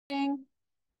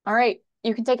All right,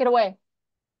 you can take it away.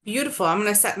 Beautiful. I'm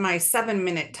going to set my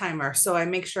 7-minute timer so I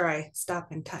make sure I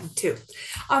stop in time too.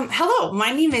 Hello,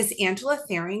 my name is Angela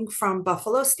Thering from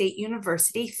Buffalo State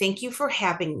University. Thank you for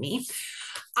having me.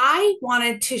 I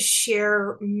wanted to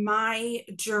share my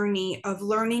journey of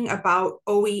learning about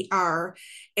OER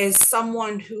as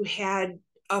someone who had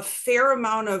a fair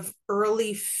amount of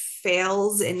early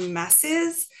fails and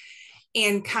messes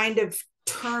and kind of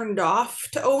turned off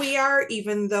to OER,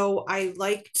 even though I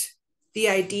liked the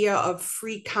idea of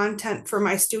free content for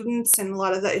my students and a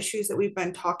lot of the issues that we've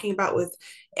been talking about with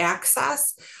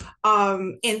access.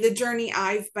 And the journey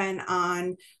I've been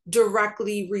on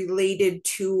directly related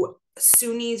to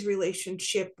SUNY's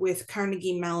relationship with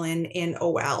Carnegie Mellon and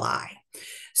OLI.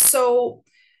 So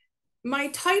my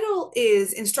title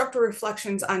is Instructor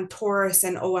Reflections on Taurus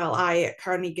and OLI at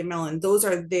Carnegie Mellon. Those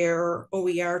are their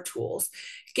OER tools.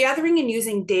 Gathering and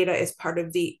using data is part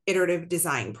of the iterative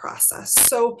design process.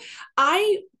 So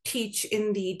I teach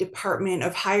in the Department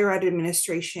of Higher Ed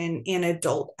Administration and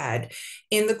Adult Ed.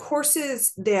 And the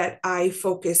courses that I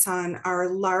focus on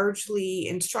are largely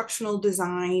instructional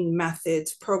design,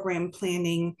 methods, program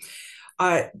planning,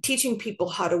 teaching people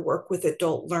how to work with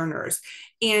adult learners.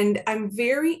 And I'm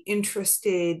very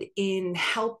interested in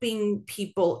helping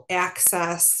people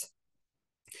access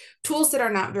tools that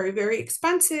are not very, very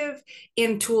expensive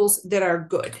and tools that are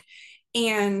good.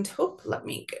 And let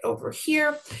me get over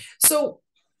here. So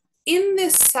in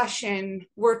this session,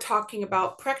 we're talking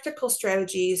about practical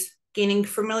strategies, gaining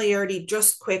familiarity.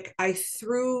 Just quick, I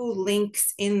threw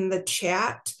links in the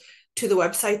chat to the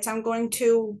websites I'm going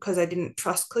to because I didn't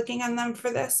trust clicking on them for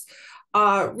this.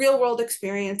 Real world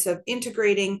experience of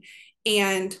integrating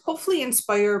and hopefully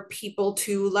inspire people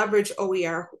to leverage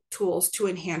OER tools to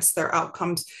enhance their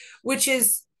outcomes, which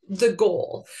is the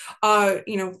goal.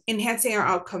 Enhancing our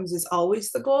outcomes is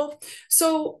always the goal.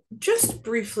 So just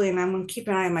briefly, and I'm going to keep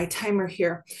an eye on my timer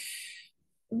here.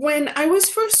 When I was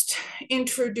first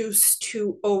introduced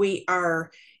to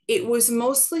OER, it was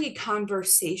mostly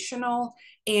conversational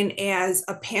and as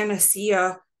a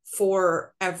panacea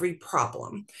for every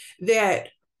problem. That,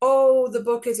 oh, the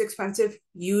book is expensive,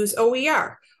 use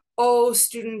OER. Oh,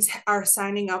 students are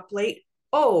signing up late,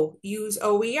 oh, use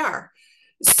OER.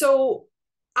 So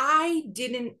I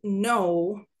didn't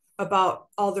know about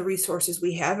all the resources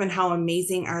we have and how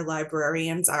amazing our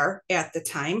librarians are at the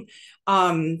time.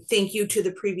 Thank you to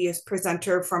the previous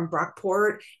presenter from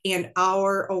Brockport and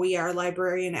our OER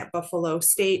librarian at Buffalo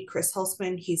State, Chris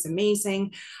Hulsman. He's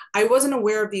amazing. I wasn't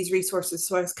aware of these resources,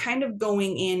 so I was kind of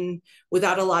going in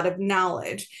without a lot of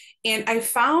knowledge. And I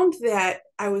found that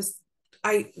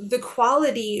the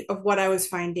quality of what I was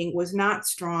finding was not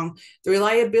strong. The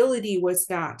reliability was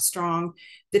not strong.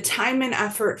 The time and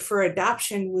effort for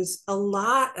adoption was a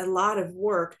lot of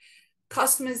work.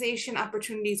 Customization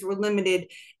opportunities were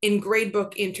limited, and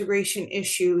gradebook integration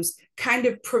issues kind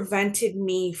of prevented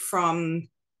me from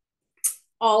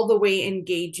all the way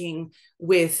engaging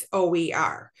with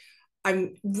OER.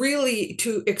 I'm really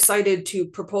too excited to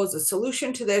propose a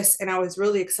solution to this. And I was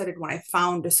really excited when I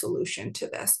found a solution to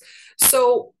this.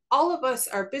 So all of us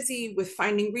are busy with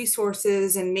finding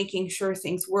resources and making sure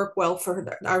things work well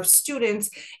for our students.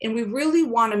 And we really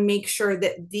want to make sure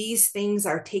that these things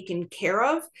are taken care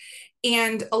of.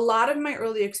 And a lot of my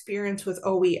early experience with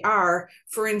OER,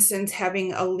 for instance,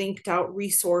 having a linked out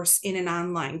resource in an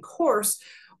online course,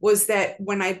 was that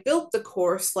when I built the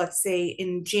course, let's say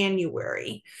in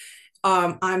January,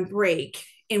 on break.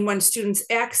 And when students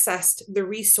accessed the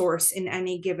resource in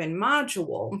any given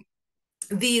module,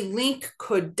 the link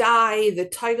could die, the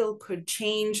title could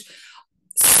change.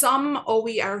 Some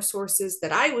OER sources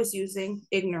that I was using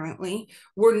ignorantly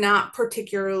were not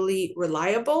particularly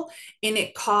reliable, and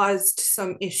it caused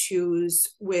some issues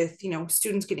with,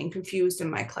 students getting confused in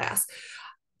my class.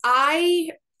 I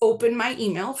opened my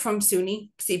email from SUNY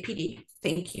CPD.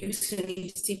 Thank you,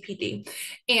 SUNY CPD.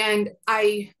 And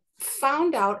I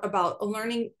found out about a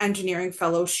learning engineering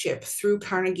fellowship through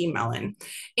Carnegie Mellon.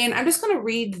 And I'm just going to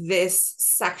read this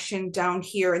section down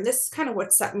here. And this is kind of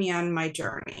what set me on my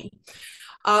journey.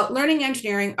 Learning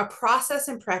engineering, a process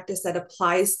and practice that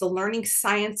applies the learning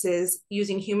sciences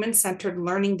using human-centered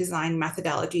learning design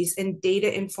methodologies and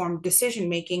data-informed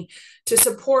decision-making to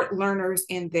support learners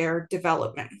in their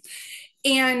development.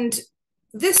 And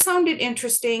this sounded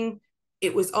interesting.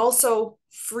 It was also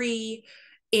free.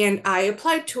 And I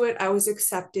applied to it, I was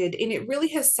accepted, and it really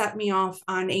has set me off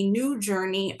on a new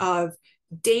journey of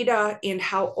data and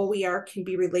how OER can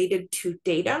be related to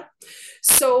data.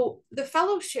 So the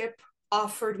fellowship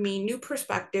offered me new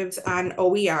perspectives on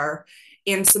OER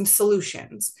and some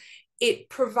solutions. it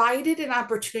provided an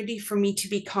opportunity for me to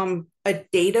become a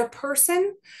data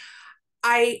person.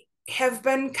 I have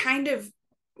been kind of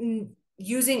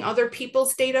using other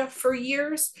people's data for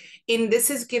years, and this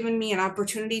has given me an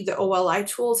opportunity. The OLI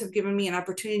tools have given me an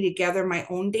opportunity to gather my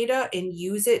own data and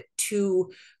use it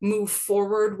to move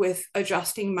forward with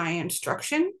adjusting my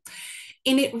instruction.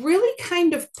 And it really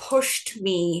kind of pushed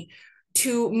me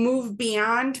to move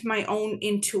beyond my own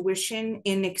intuition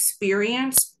and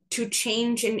experience to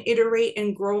change and iterate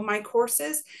and grow my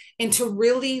courses and to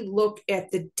really look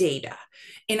at the data.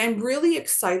 And I'm really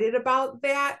excited about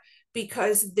that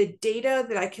because the data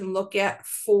that I can look at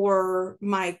for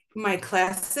my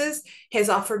classes has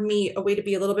offered me a way to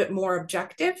be a little bit more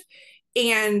objective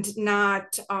and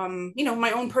not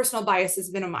my own personal bias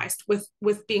is minimized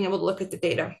with being able to look at the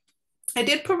data. I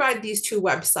did provide these two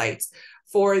websites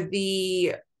for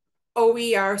the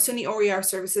OER, SUNY OER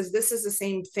services. This is the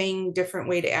same thing, different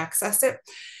way to access it.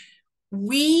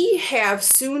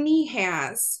 SUNY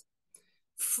has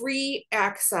free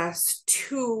access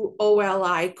to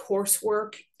OLI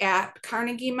coursework at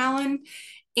Carnegie Mellon,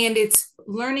 and it's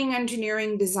learning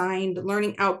engineering designed,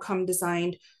 learning outcome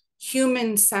designed,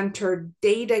 human-centered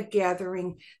data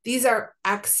gathering. These are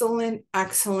excellent,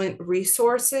 excellent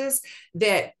resources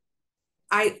that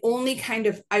I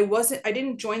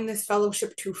didn't join this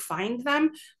fellowship to find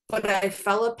them, but I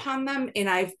fell upon them and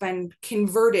I've been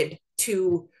converted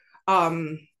to OER,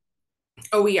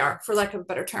 for lack of a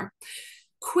better term.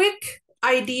 Quick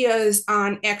ideas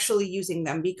on actually using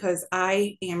them because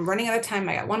I am running out of time.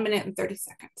 I got 1 minute and 30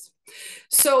 seconds.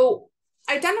 So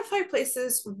identify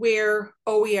places where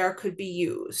OER could be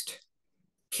used.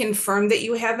 Confirm that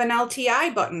you have an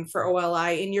LTI button for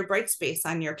OLI in your Brightspace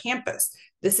on your campus.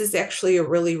 This is actually a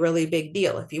really, really big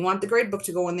deal. If you want the gradebook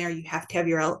to go in there, you have to have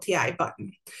your LTI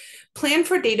button. Plan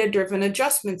for data-driven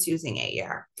adjustments using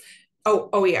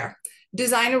OER.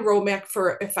 Design a roadmap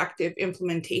for effective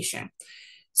implementation.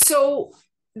 So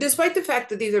despite the fact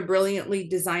that these are brilliantly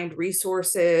designed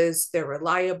resources, they're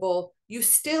reliable, you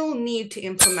still need to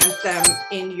implement them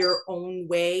in your own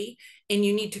way, and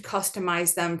you need to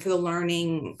customize them for the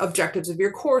learning objectives of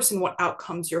your course and what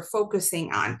outcomes you're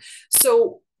focusing on.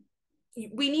 So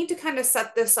we need to kind of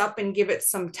set this up and give it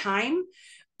some time,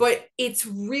 but it's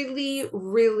really,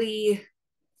 really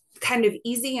kind of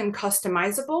easy and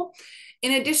customizable.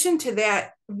 In addition to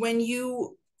that, when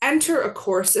you enter a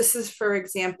course, this is, for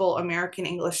example, American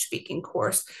English speaking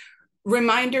course.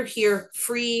 Reminder here,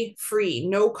 free,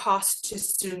 no cost to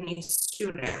SUNY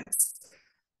students.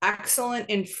 Excellent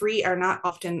and free are not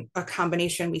often a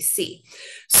combination we see.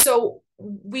 So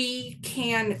we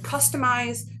can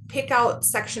customize, pick out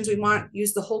sections we want,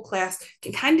 use the whole class,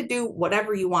 can kind of do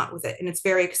whatever you want with it. And it's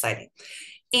very exciting.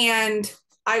 And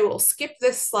I will skip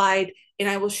this slide and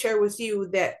I will share with you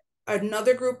that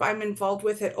another group I'm involved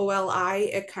with at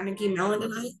OLI at Carnegie Mellon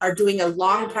and I are doing a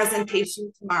long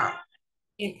presentation tomorrow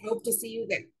and hope to see you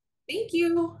there. Thank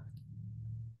you.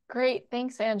 Great.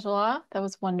 Thanks, Angela. That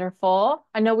was wonderful.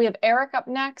 I know we have Eric up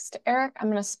next. Eric, I'm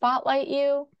going to spotlight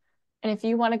you. And if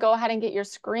you want to go ahead and get your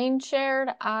screen shared,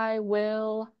 I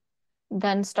will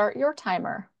then start your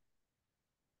timer.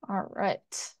 All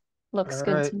right. Looks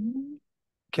good to me.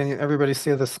 Can everybody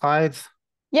see the slides?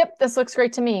 Yep, this looks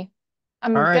great to me.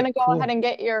 I'm going to go cool. ahead and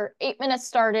get your 8 minutes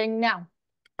starting now.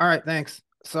 All right, thanks.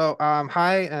 So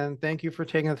hi, and thank you for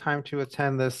taking the time to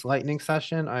attend this lightning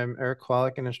session. I'm Eric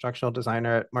Kowalik, an instructional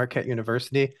designer at Marquette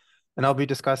University, and I'll be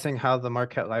discussing how the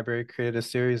Marquette Library created a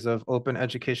series of open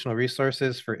educational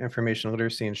resources for information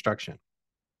literacy instruction.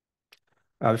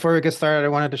 Before we get started, I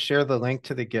wanted to share the link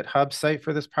to the GitHub site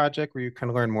for this project where you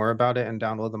can learn more about it and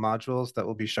download the modules that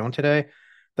will be shown today.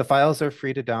 The files are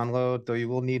free to download, though you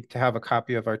will need to have a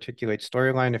copy of Articulate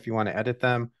Storyline if you want to edit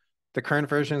them. The current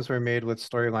versions were made with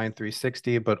Storyline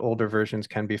 360, but older versions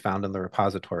can be found in the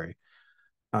repository.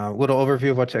 Little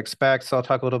overview of what to expect. So I'll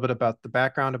talk a little bit about the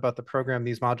background about the program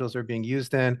these modules are being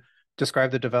used in,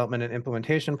 describe the development and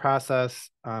implementation process,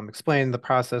 explain the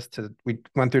process we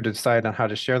went through to decide on how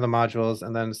to share the modules,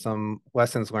 and then some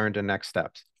lessons learned and next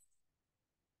steps.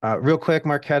 Real quick,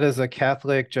 Marquette is a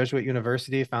Catholic Jesuit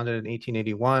university founded in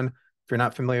 1881. If you're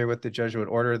not familiar with the Jesuit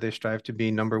order, they strive to be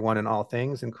 #1 in all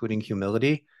things, including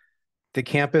humility. The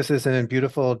campus is in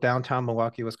beautiful downtown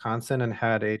Milwaukee, Wisconsin, and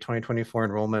had a 2024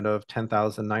 enrollment of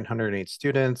 10,908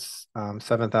 students,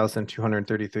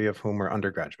 7,233 of whom were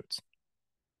undergraduates.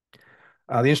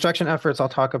 The instruction efforts I'll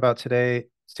talk about today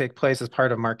take place as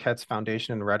part of Marquette's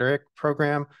Foundation in Rhetoric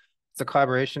program. It's a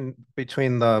collaboration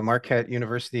between the Marquette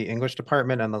University English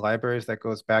Department and the libraries that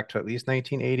goes back to at least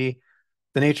 1980.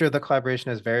 The nature of the collaboration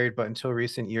has varied, but until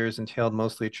recent years entailed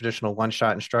mostly traditional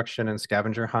one-shot instruction and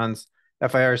scavenger hunts,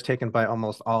 FIR is taken by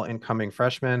almost all incoming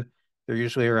freshmen. There are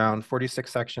usually around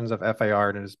 46 sections of FIR,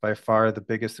 and it is by far the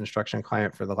biggest instruction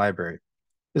client for the library.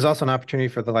 There's also an opportunity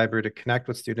for the library to connect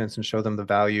with students and show them the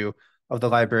value of the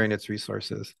library and its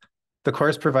resources. The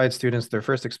course provides students their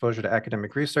first exposure to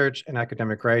academic research and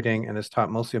academic writing, and is taught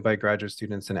mostly by graduate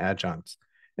students and adjuncts.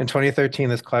 In 2013,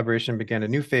 this collaboration began a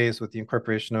new phase with the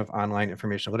incorporation of online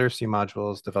information literacy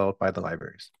modules developed by the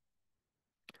libraries.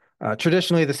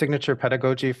 Traditionally, the signature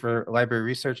pedagogy for Library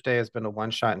Research Day has been a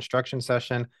one-shot instruction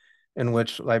session in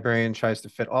which librarian tries to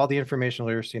fit all the information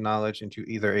literacy knowledge into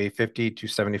either a 50 to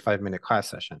 75-minute class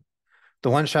session. The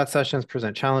one-shot sessions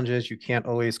present challenges. You can't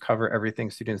always cover everything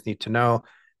students need to know,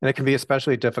 and it can be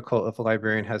especially difficult if a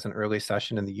librarian has an early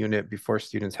session in the unit before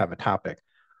students have a topic.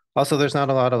 Also, there's not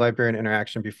a lot of librarian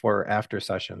interaction before or after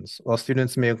sessions. While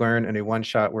students may learn in a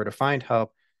one-shot where to find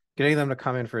help, getting them to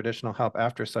come in for additional help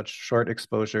after such short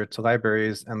exposure to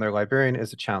libraries and their librarian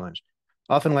is a challenge.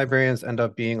 Often librarians end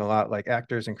up being a lot like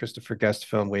actors in Christopher Guest's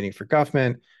film Waiting for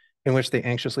Guffman, in which they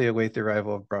anxiously await the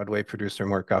arrival of Broadway producer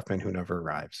Mort Guffman, who never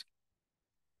arrives.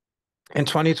 In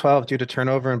 2012, due to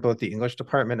turnover in both the English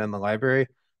department and the library,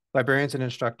 librarians and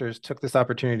instructors took this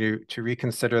opportunity to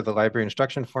reconsider the library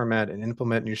instruction format and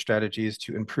implement new strategies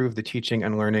to improve the teaching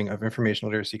and learning of information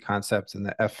literacy concepts in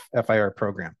the FIR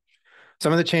program.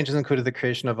 Some of the changes included the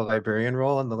creation of a librarian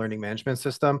role in the learning management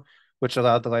system, which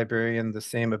allowed the librarian the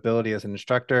same ability as an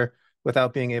instructor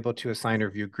without being able to assign or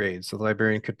view grades. So the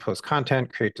librarian could post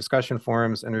content, create discussion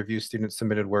forums, and review student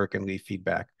submitted work and leave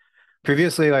feedback.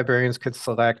 Previously, librarians could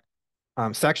select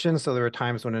sections, so there were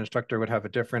times when an instructor would have a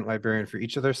different librarian for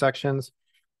each of their sections.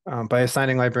 By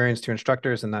assigning librarians to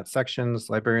instructors in that sections,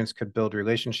 librarians could build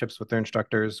relationships with their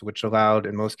instructors, which allowed,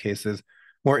 in most cases,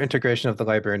 more integration of the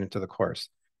librarian into the course.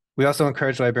 We also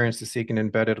encourage librarians to seek an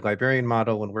embedded librarian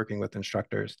model when working with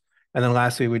instructors. And then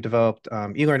lastly, we developed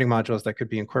e-learning modules that could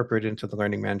be incorporated into the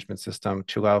learning management system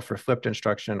to allow for flipped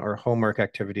instruction or homework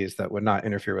activities that would not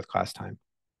interfere with class time.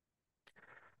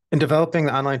 In developing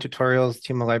the online tutorials,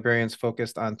 team of librarians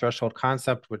focused on threshold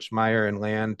concept, which Meyer and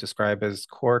Land describe as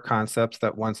core concepts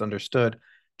that once understood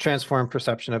transform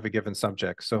perception of a given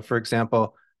subject. So for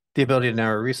example, the ability to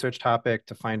narrow a research topic,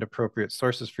 to find appropriate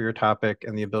sources for your topic,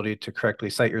 and the ability to correctly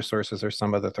cite your sources are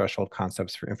some of the threshold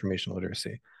concepts for information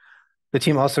literacy. The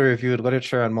team also reviewed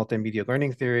literature on multimedia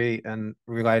learning theory and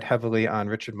relied heavily on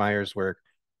Richard Meyer's work.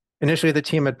 Initially, the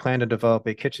team had planned to develop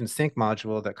a kitchen sink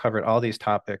module that covered all these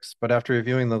topics, but after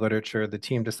reviewing the literature, the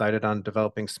team decided on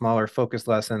developing smaller focused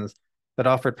lessons that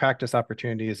offered practice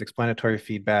opportunities, explanatory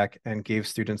feedback, and gave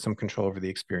students some control over the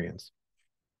experience.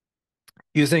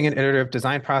 Using an iterative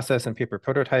design process and paper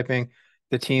prototyping,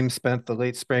 the team spent the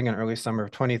late spring and early summer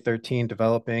of 2013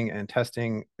 developing and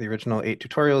testing the original 8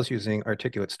 tutorials using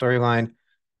Articulate Storyline.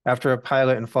 After a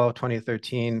pilot in fall of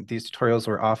 2013, these tutorials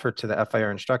were offered to the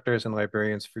FIR instructors and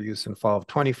librarians for use in fall of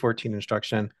 2014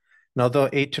 instruction. And although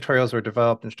 8 tutorials were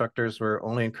developed, instructors were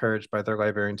only encouraged by their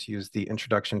librarian to use the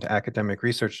Introduction to Academic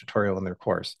Research tutorial in their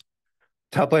course.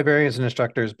 To help librarians and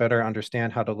instructors better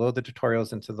understand how to load the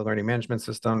tutorials into the learning management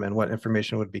system and what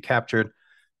information would be captured,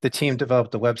 the team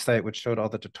developed a website which showed all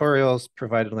the tutorials,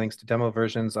 provided links to demo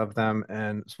versions of them,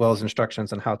 and as well as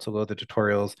instructions on how to load the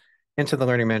tutorials into the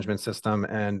learning management system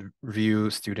and view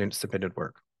student submitted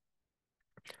work.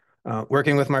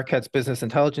 Working with Marquette's business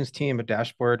intelligence team, a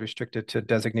dashboard restricted to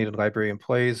designated library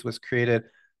employees was created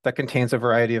that contains a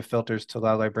variety of filters to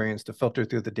allow librarians to filter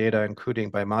through the data, including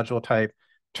by module type,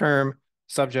 term,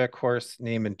 subject, course,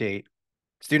 name, and date.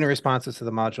 Student responses to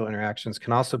the module interactions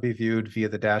can also be viewed via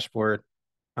the dashboard.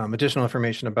 Additional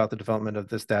information about the development of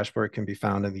this dashboard can be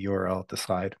found in the URL of the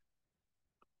slide.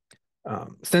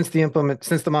 Since the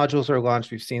modules are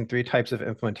launched, we've seen 3 types of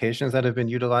implementations that have been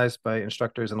utilized by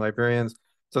instructors and librarians.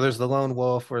 So there's the lone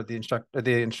wolf, where the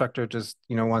instructor just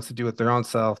wants to do it their own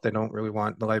self. They don't really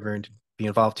want the librarian to be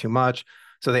involved too much.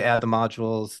 So they add the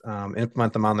modules,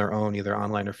 implement them on their own, either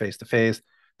online or face-to-face.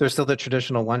 There's still the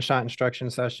traditional one-shot instruction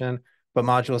session, but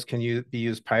modules can be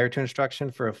used prior to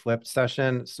instruction for a flipped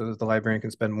session so that the librarian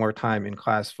can spend more time in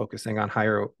class focusing on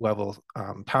higher level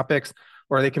topics,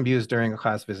 or they can be used during a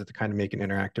class visit to kind of make an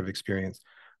interactive experience.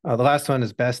 The last one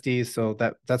is besties. So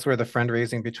that's where the friend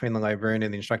raising between the librarian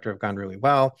and the instructor have gone really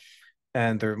well,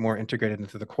 and they're more integrated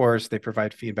into the course. They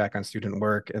provide feedback on student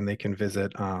work, and they can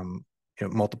visit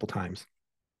multiple times.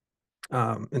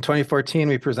 In 2014,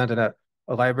 we presented at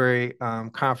a library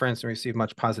conference and received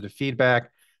much positive feedback.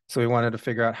 So we wanted to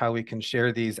figure out how we can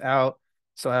share these out.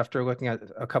 So after looking at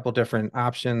a couple different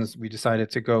options, we decided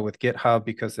to go with GitHub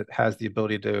because it has the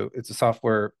ability it's a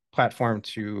software platform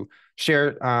to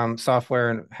share software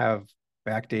and have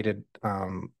backdated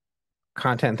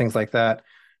content and things like that.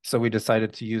 So we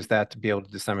decided to use that to be able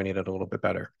to disseminate it a little bit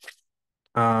better.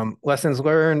 Lessons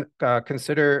learned,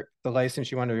 consider the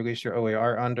license you want to release your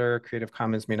OER under. Creative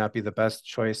Commons may not be the best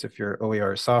choice if your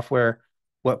OER is software.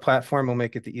 What platform will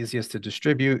make it the easiest to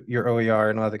distribute your OER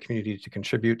and allow the community to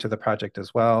contribute to the project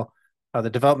as well? The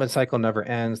development cycle never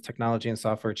ends. Technology and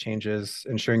software changes.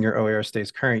 Ensuring your OER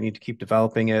stays current, you need to keep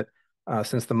developing it.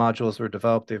 Since the modules were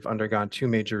developed, they've undergone 2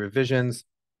 major revisions.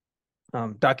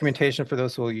 Documentation for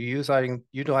those who will use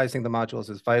utilizing the modules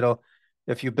is vital.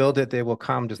 If you build it, they will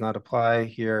come does not apply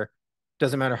here.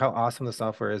 Doesn't matter how awesome the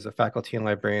software is, if faculty and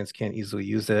librarians can't easily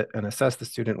use it and assess the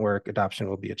student work, adoption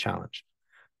will be a challenge.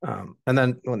 And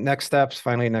then next steps.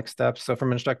 So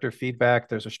from instructor feedback,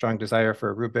 there's a strong desire for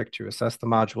a rubric to assess the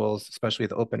modules, especially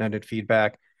the open-ended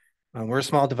feedback. We're a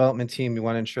small development team. We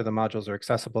want to ensure the modules are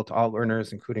accessible to all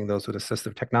learners, including those with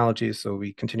assistive technology. So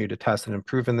we continue to test and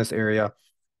improve in this area.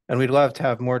 And we'd love to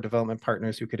have more development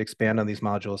partners who could expand on these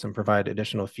modules and provide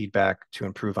additional feedback to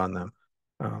improve on them.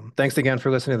 Thanks again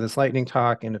for listening to this lightning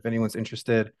talk. And if anyone's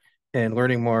interested in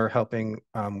learning more, helping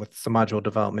with some module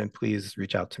development, please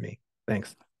reach out to me.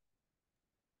 Thanks.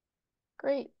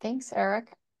 Great. Thanks,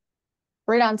 Eric.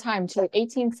 Right on time, too.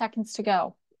 18 seconds to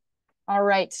go. All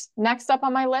right. Next up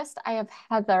on my list, I have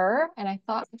Heather, and I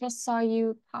thought I just saw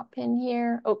you pop in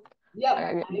here. Oh, yep,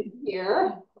 I'm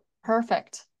here.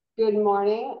 Perfect. Good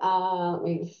morning. Let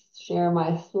me share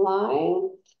my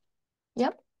slides.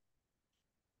 Yep.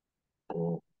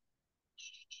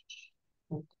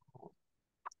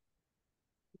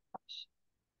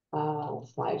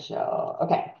 Slideshow.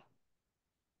 Okay.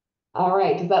 All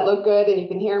right. Does that look good? And you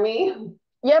can hear me?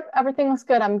 Yep. Everything looks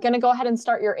good. I'm going to go ahead and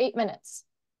start your 8 minutes.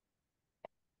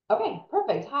 Okay,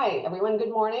 perfect. Hi, everyone.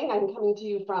 Good morning. I'm coming to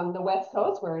you from the West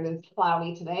Coast where it is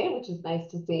cloudy today, which is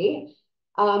nice to see.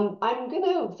 I'm going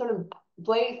to sort of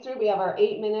blaze through. We have our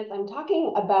 8 minutes. I'm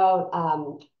talking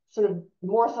about sort of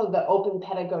more so the open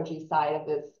pedagogy side of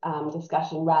this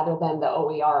discussion rather than the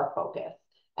OER focus.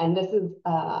 And this is,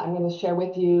 I'm going to share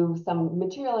with you some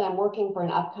material. I'm working for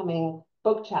an upcoming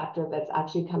book chapter that's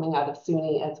actually coming out of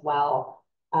SUNY as well.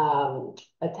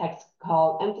 A text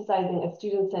called Emphasizing a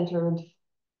Student-Centered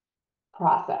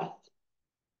Process.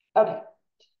 Okay.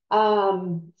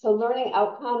 So learning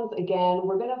outcomes, again,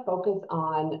 we're going to focus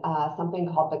on something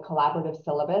called the collaborative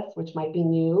syllabus, which might be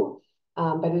new,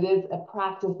 but it is a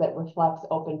practice that reflects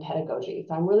open pedagogy.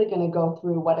 So I'm really going to go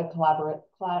through what a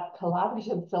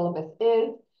collaborative syllabus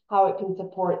is, how it can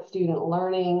support student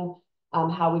learning,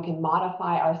 how we can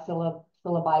modify our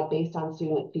syllabi based on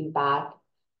student feedback,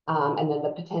 and then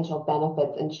the potential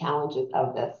benefits and challenges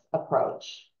of this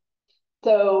approach.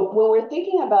 So when we're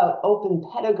thinking about open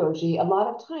pedagogy, a lot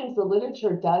of times the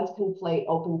literature does conflate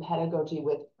open pedagogy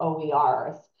with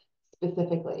OERs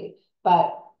specifically.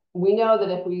 But we know that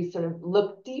if we sort of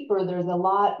look deeper, there's a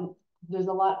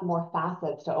lot more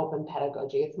facets to open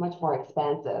pedagogy. It's much more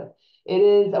expansive. It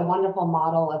is a wonderful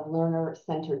model of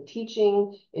learner-centered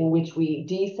teaching in which we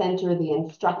decenter the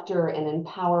instructor and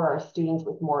empower our students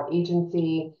with more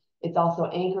agency. It's also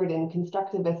anchored in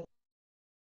constructivist,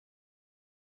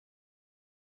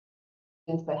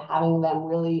 but having them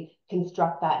really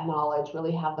construct that knowledge,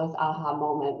 really have those aha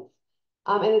moments.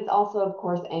 And it's also, of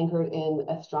course, anchored in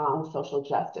a strong social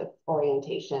justice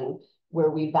orientation where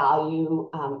we value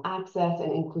access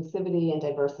and inclusivity and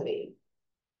diversity.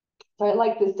 So I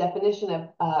like this definition of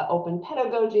open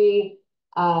pedagogy.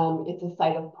 It's a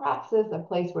site of praxis, a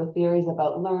place where theories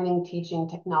about learning, teaching,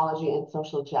 technology, and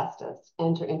social justice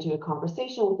enter into a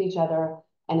conversation with each other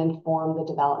and inform the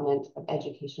development of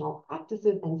educational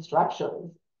practices and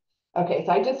structures. Okay,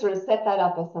 so I just sort of set that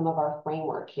up as some of our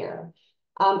framework here.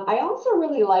 I also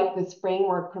really like this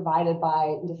framework provided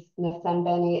by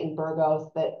Nasembeni and Burgos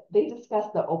that they discuss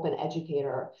the open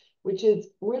educator, which is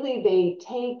really they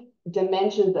take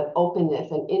dimensions of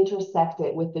openness and intersect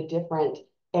it with the different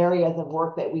areas of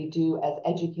work that we do as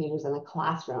educators in a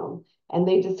classroom. And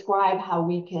they describe how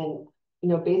we can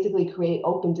basically create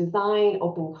open design,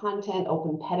 open content,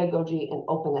 open pedagogy, and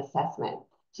open assessment.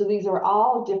 So these are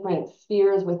all different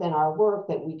spheres within our work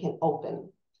that we can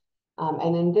open.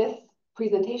 And in this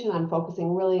presentation, I'm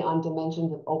focusing really on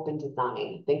dimensions of open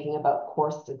design, thinking about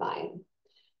course design.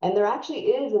 And there actually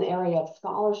is an area of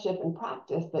scholarship and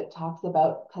practice that talks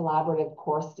about collaborative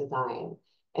course design.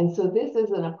 And so this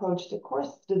is an approach to course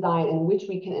design in which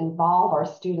we can involve our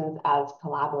students as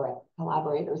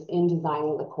collaborators in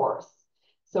designing the course.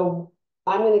 So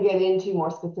I'm going to get into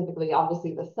more specifically,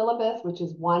 obviously, the syllabus, which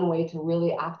is one way to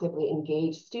really actively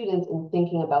engage students in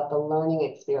thinking about the learning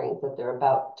experience that they're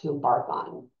about to embark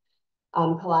on.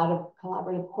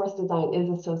 Collaborative course design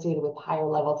is associated with higher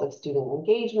levels of student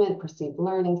engagement, perceived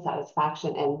learning,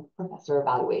 satisfaction, and professor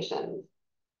evaluations.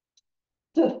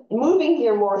 So moving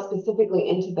here more specifically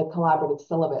into the collaborative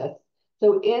syllabus.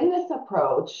 So in this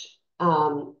approach,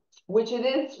 which it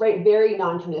is right, very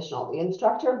non-traditional, the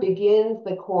instructor begins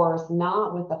the course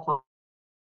not with the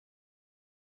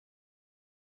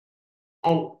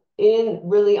and in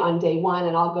really on day one,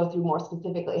 and I'll go through more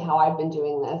specifically how I've been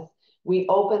doing this, we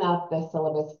open up the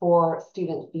syllabus for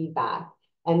student feedback,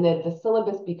 and then the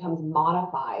syllabus becomes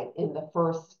modified in the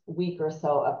first week or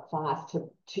so of class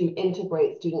to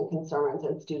integrate student concerns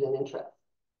and student interest.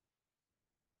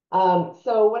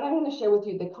 So what I'm going to share with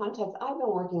you, the context I've been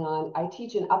working on, I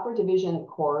teach an upper division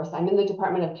course. I'm in the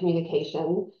Department of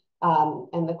Communication,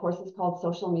 and the course is called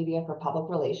Social Media for Public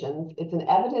Relations. It's an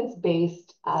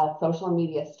evidence-based social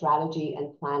media strategy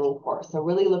and planning course. So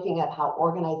really looking at how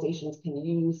organizations can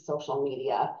use social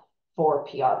media for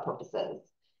PR purposes.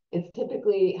 It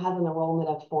typically has an enrollment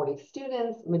of 40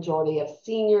 students, majority of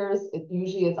seniors. It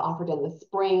usually is offered in the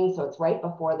spring, so it's right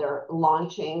before they're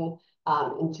launching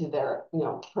into their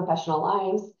professional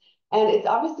lives. And it's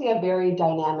obviously a very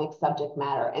dynamic subject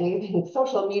matter. Anything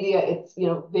social media, it's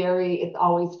it's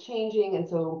always changing, and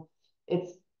so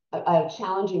it's a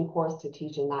challenging course to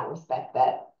teach in that respect,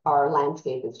 that our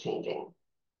landscape is changing.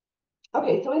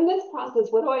 Okay, so in this process,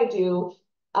 what do I do?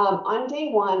 On day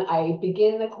one, I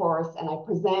begin the course and I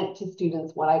present to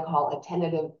students what I call a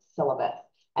tentative syllabus.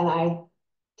 And I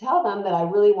tell them that I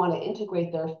really want to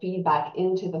integrate their feedback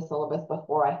into the syllabus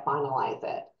before I finalize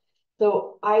it.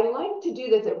 So I like to do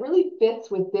this. It really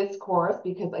fits with this course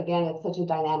because, again, it's such a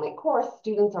dynamic course.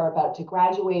 Students are about to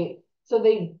graduate. So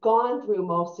they've gone through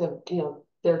most of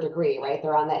their degree, right?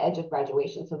 They're on the edge of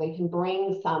graduation. So they can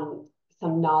bring some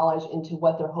knowledge into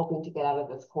what they're hoping to get out of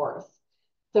this course.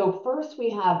 So first we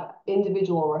have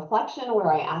individual reflection,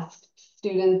 where I ask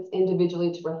students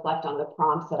individually to reflect on the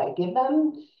prompts that I give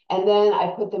them. And then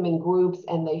I put them in groups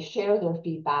and they share their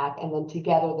feedback, and then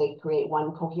together they create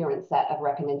one coherent set of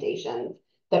recommendations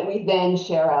that we then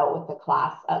share out with the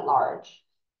class at large.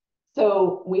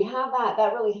 So we have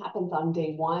that really happens on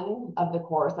day one of the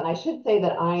course. And I should say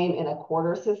that I'm in a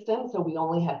quarter system, so we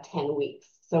only have 10 weeks.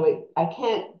 So I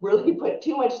can't really put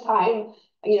too much time,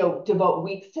 devote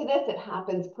weeks to this. It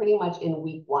happens pretty much in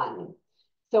week one.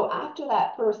 So after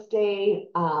that first day,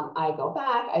 I go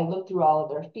back, I look through all of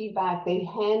their feedback. They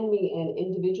hand me in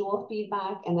individual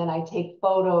feedback, and then I take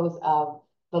photos of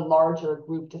the larger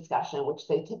group discussion, which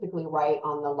they typically write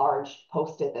on the large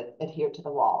Post-it that's adhered to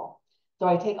the wall. So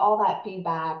I take all that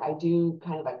feedback, I do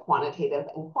kind of a quantitative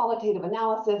and qualitative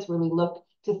analysis, really look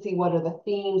to see what are the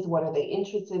themes, what are they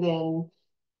interested in.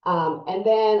 And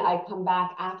then I come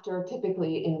back after,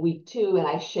 typically in week 2, and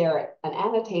I share an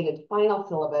annotated final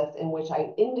syllabus in which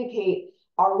I indicate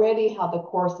already how the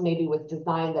course maybe was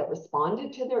designed that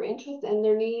responded to their interests and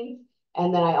their needs.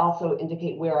 And then I also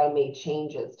indicate where I made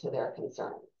changes to their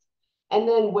concerns. And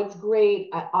then what's great,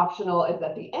 optional, is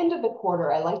at the end of the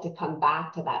quarter, I like to come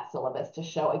back to that syllabus to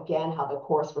show again how the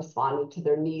course responded to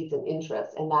their needs and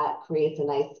interests. And that creates a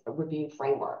nice review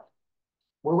framework.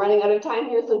 We're running out of time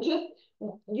here, so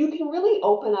you can really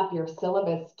open up your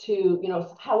syllabus to,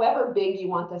 however big you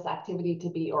want this activity to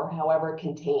be or however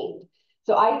contained.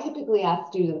 So I typically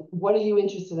ask students, what are you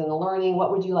interested in learning?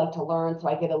 What would you like to learn? So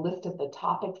I get a list of the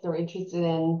topics they're interested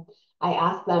in. I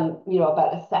ask them,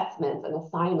 about assessments and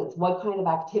assignments. What kind of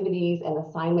activities and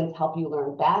assignments help you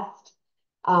learn best?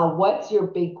 What's your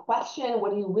big question?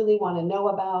 What do you really want to know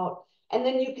about? And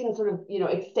then you can sort of,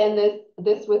 extend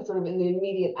this with sort of in the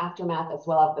immediate aftermath as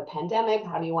well of the pandemic.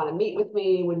 How do you want to meet with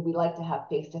me? Would we like to have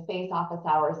face-to-face office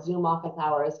hours, Zoom office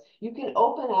hours? You can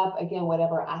open up, again,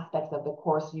 whatever aspects of the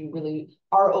course you really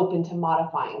are open to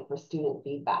modifying for student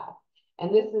feedback.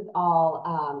 And this is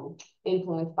all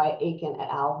influenced by Aiken et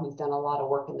al., who's done a lot of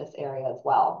work in this area as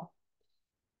well.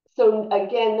 So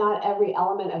again, not every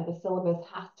element of the syllabus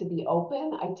has to be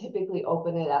open. I typically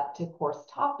open it up to course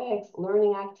topics,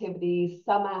 learning activities,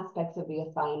 some aspects of the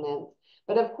assignments.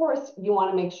 But of course, you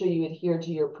want to make sure you adhere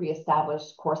to your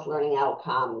pre-established course learning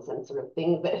outcomes and sort of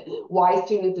things that why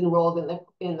students enrolled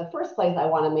in the first place. I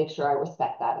want to make sure I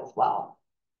respect that as well.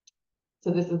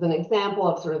 So this is an example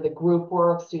of sort of the group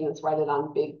work. Students write it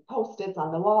on big Post-its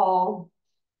on the wall.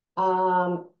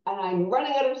 And I'm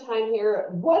running out of time here.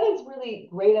 What is really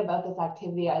great about this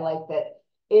activity, I like that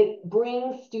it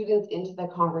brings students into the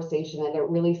conversation and it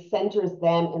really centers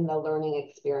them in the learning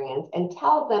experience and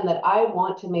tells them that I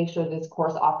want to make sure this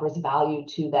course offers value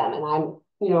to them. And I'm,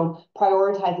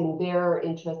 prioritizing their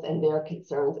interests and their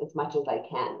concerns as much as I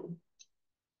can.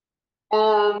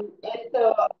 And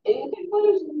so in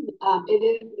conclusion,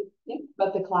 it is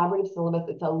but the collaborative syllabus,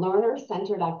 it's a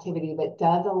learner-centered activity that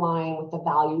does align with the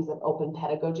values of open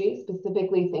pedagogy,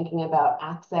 specifically thinking about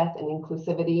access and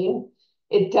inclusivity.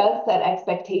 It does set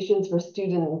expectations for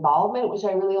student involvement, which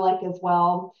I really like as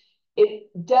well. It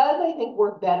does, I think,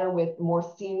 work better with more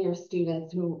senior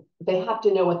students who they have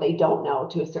to know what they don't know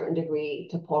to a certain degree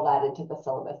to pull that into the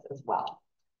syllabus as well.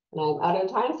 And I'm out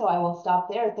of time, so I will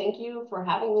stop there. Thank you for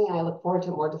having me, and I look forward to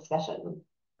more discussion.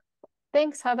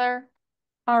 Thanks, Heather.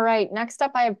 All right, next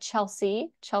up I have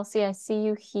Chelsea. Chelsea, I see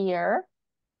you here.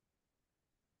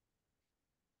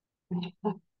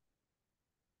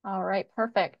 All right,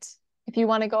 perfect. If you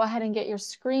want to go ahead and get your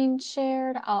screen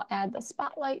shared, I'll add the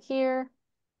spotlight here.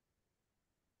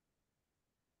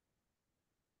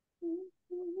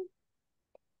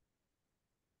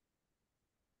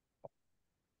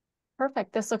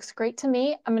 Perfect. This looks great to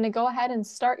me. I'm going to go ahead and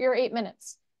start your 8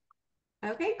 minutes.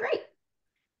 Okay, great.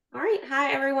 All right.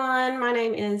 Hi, everyone. My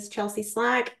name is Chelsea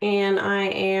Slack, and I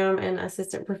am an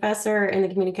assistant professor in the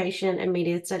Communication and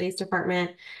Media Studies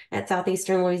Department at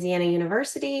Southeastern Louisiana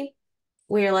University.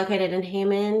 We are located in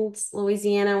Hammond,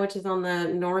 Louisiana, which is on the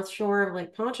north shore of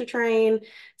Lake Pontchartrain.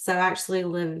 So I actually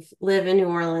live in New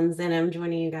Orleans, and I'm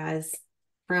joining you guys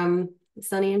from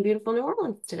sunny and beautiful New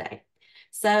Orleans today.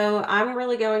 So I'm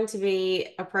really going to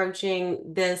be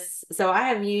approaching this. So I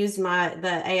have used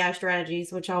the AI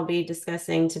strategies, which I'll be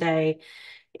discussing today,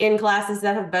 in classes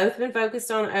that have both been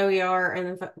focused on OER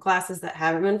and classes that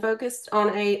haven't been focused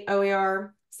on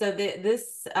OER. So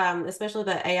this, especially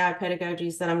the AI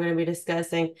pedagogies that I'm going to be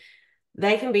discussing,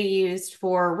 they can be used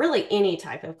for really any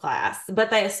type of class, but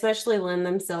they especially lend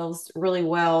themselves really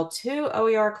well to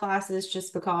OER classes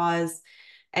just because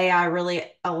AI really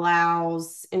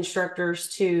allows instructors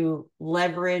to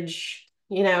leverage,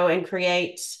 and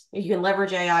you can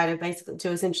leverage AI to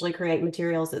essentially create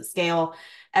materials at scale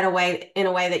in a way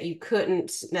that you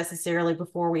couldn't necessarily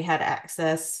before we had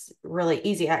really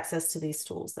easy access to these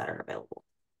tools that are available.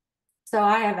 So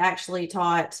I have actually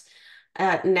taught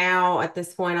now at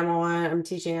this point, I'm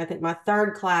teaching, I think, my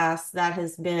third class that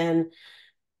has been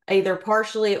either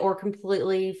partially or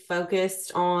completely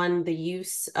focused on the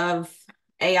use of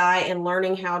AI and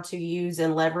learning how to use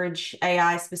and leverage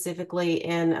AI specifically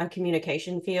in a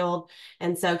communication field.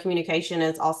 And so communication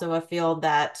is also a field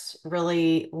that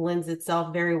really lends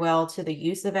itself very well to the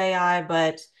use of AI,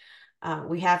 but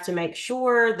we have to make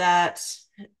sure that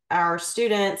our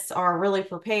students are really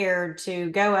prepared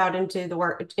to go out into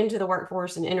the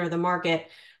workforce and enter the market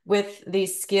with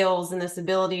these skills and this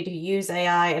ability to use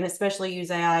AI, and especially use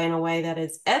AI in a way that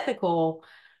is ethical.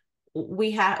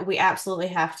 We absolutely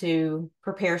have to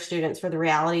prepare students for the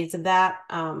realities of that.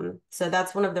 So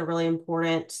that's one of the really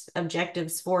important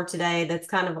objectives for today. That's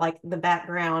kind of like the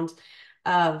background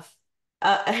of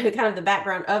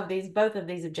both of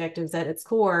these objectives at its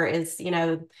core is,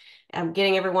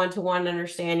 getting everyone to, one,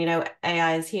 understand,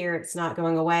 AI is here, it's not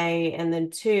going away. And then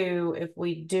two, if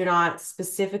we do not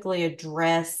specifically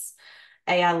address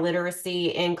AI literacy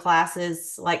in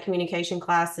classes like communication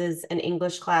classes and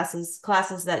English classes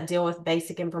that deal with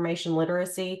basic information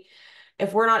literacy,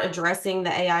 if we're not addressing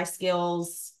the AI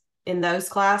skills in those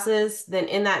classes, then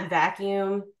in that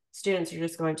vacuum, students are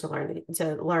just going to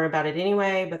learn about it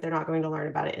anyway, but they're not going to learn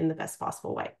about it in the best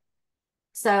possible way.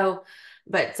 So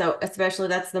especially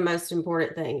that's the most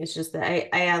important thing. It's just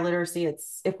the AI literacy.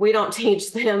 If we don't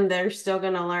teach them, they're still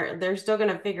going to learn. They're still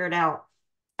going to figure it out.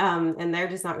 And they're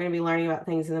just not going to be learning about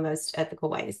things in the most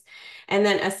ethical ways. And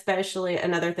then especially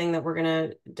another thing that we're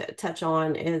going to touch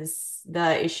on is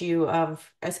the issue of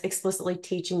explicitly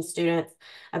teaching students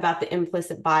about the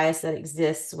implicit bias that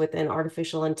exists within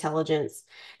artificial intelligence.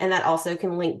 And that also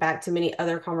can link back to many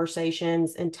other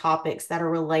conversations and topics that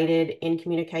are related in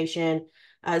communication,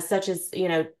 such as,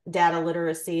 data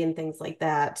literacy and things like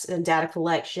that, and data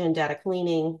collection, data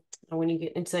cleaning, when you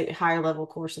get into higher level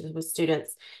courses with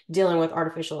students dealing with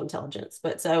artificial intelligence.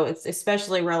 But so it's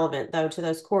especially relevant, though, to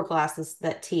those core classes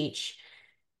that teach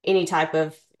any type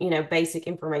of, basic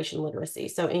information literacy.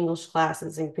 So English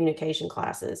classes and communication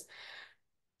classes.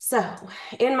 So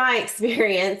in my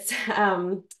experience,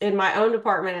 in my own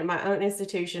department, at my own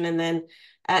institution, and then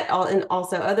and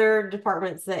also other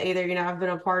departments that either, I've been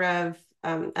a part of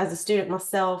as a student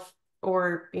myself,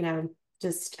 or,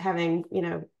 just having,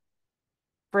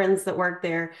 friends that work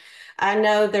there, I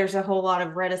know there's a whole lot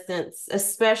of reticence,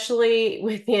 especially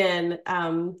within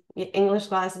English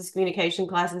classes, communication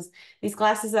classes, these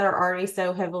classes that are already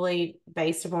so heavily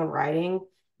based upon writing.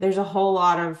 There's a whole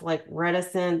lot of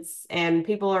reticence, and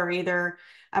people are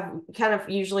I kind of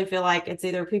usually feel like it's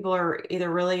either people are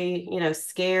really,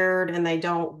 scared and they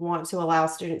don't want to allow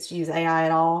students to use AI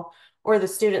at all, or the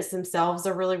students themselves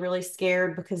are really, really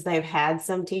scared because they've had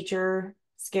some teacher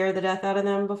scare the death out of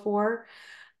them before.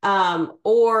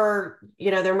 Or,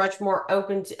 they're much more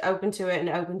open to it and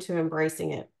open to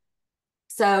embracing it.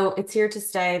 So it's here to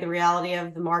stay. The reality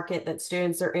of the market that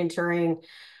students are entering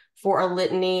for a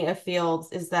litany of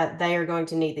fields is that they are going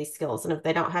to need these skills. And if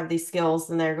they don't have these skills,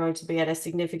 then they're going to be at a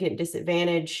significant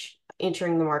disadvantage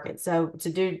entering the market. So to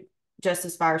do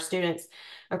justice by our students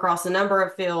across a number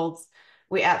of fields,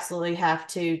 we absolutely have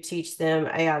to teach them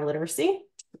AI literacy.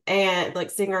 And like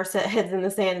sticking our heads in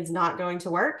the sand is not going to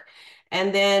work.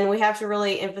 And then we have to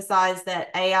really emphasize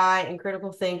that AI and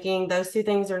critical thinking, those two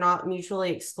things are not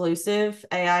mutually exclusive.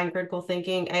 AI and critical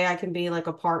thinking, AI can be like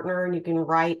a partner and you can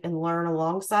write and learn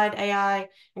alongside AI,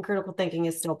 and critical thinking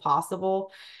is still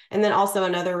possible. And then also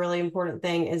another really important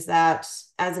thing is that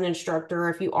as an instructor,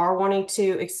 if you are wanting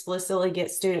to explicitly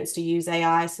get students to use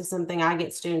AI, so something I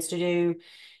get students to do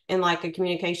in like a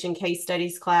communication case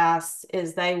studies class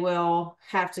is they will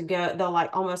have to go, they'll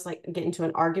like almost like get into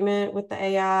an argument with the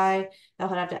AI. They'll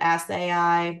have to ask the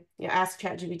AI, ask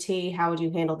ChatGPT, how would you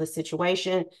handle this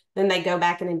situation? Then they go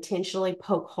back and intentionally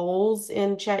poke holes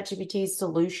in ChatGPT's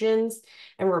solutions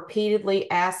and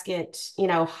repeatedly ask it,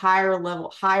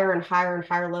 higher and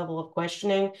higher level of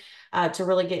questioning to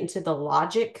really get into the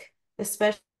logic,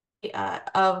 especially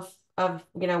of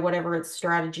whatever its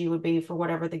strategy would be for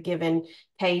whatever the given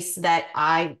case that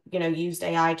I used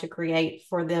AI to create,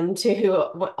 for them to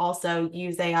also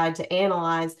use AI to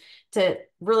analyze, to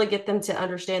really get them to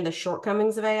understand the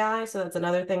shortcomings of AI. So that's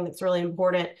another thing that's really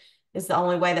important, is the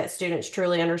only way that students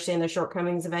truly understand the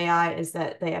shortcomings of AI is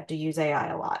that they have to use AI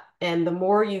a lot. And the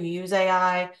more you use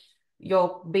AI,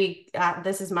 you'll be,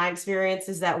 this is my experience,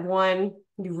 is that one,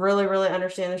 you really, really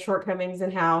understand the shortcomings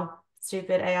and how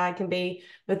stupid AI can be,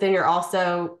 but then you're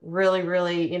also really,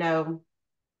 really,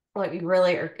 like you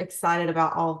really are excited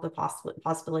about all of the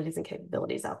possibilities and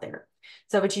capabilities out there.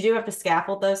 So, but you do have to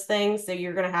scaffold those things. So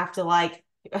you're going to have to like,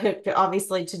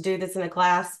 obviously to do this in a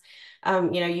class,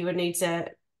 you would need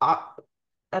to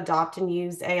adopt and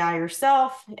use AI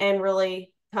yourself and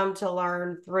really come to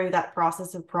learn through that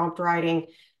process of prompt writing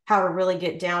how to really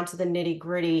get down to the nitty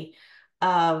gritty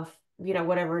of,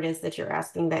 whatever it is that you're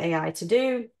asking the AI to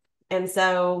do. And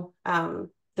so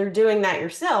they're doing that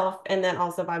yourself, and then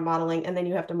also by modeling, and then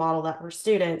you have to model that for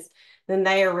students, then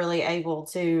they are really able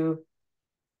to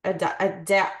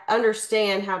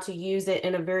understand how to use it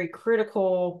in a very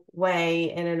critical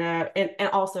way and and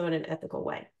also in an ethical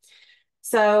way.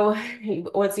 So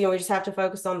once again, we just have to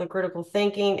focus on the critical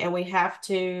thinking, and we have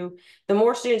to, the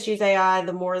more students use AI,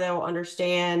 the more they will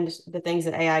understand the things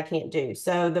that AI can't do.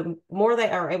 So the more they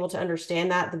are able to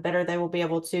understand that, the better they will be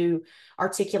able to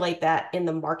articulate that in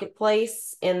the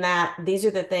marketplace, in that these are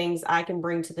the things I can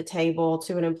bring to the table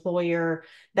to an employer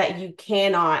that you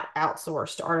cannot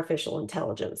outsource to artificial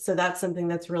intelligence. So that's something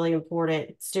that's really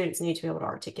important. Students need to be able to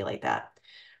articulate that.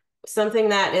 Something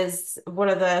that is one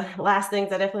of the last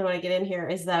things I definitely want to get in here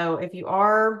is, though, if you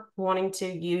are wanting to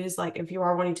use, like if you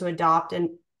are wanting to adopt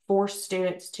and force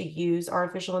students to use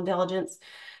artificial intelligence,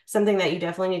 something that you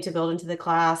definitely need to build into the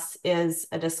class is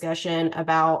a discussion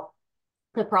about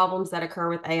the problems that occur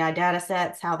with AI data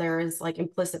sets, how there is like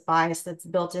implicit bias that's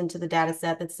built into the data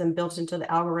set, that's then built into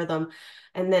the algorithm,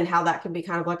 and then how that can be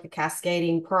kind of like a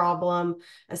cascading problem,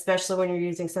 especially when you're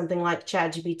using something like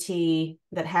ChatGPT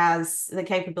that has the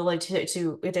capability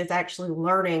to it is actually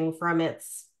learning from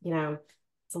its,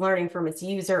 it's learning from its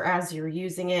user as you're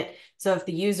using it. So if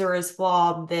the user is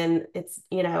flawed, then it's,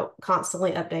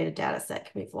 constantly updated data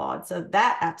set can be flawed. So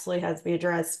that absolutely has to be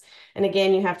addressed. And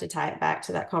again, you have to tie it back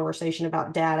to that conversation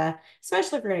about data,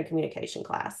 especially if you're in a communication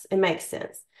class. It makes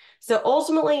sense. So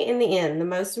ultimately, in the end, the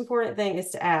most important thing is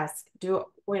to ask,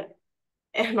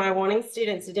 am I wanting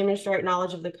students to demonstrate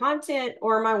knowledge of the content,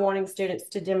 or am I wanting students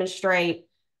to demonstrate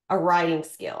a writing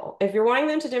skill? If you're wanting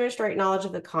them to demonstrate knowledge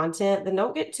of the content, then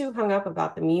don't get too hung up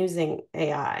about them using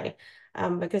AI,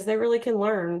 because they really can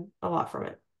learn a lot from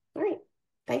it. All right.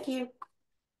 Thank you.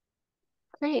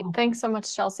 Great. Thanks so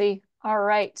much, Chelsea. All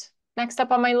right. Next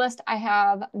up on my list, I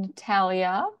have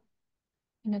Natalia.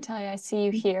 Natalia, I see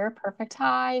you here. Perfect.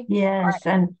 Hi. Yes,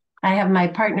 and I have my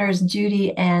partners,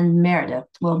 Judy and Meredith,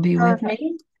 will be with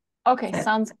me. Okay, So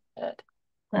sounds good.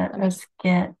 let us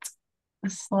get the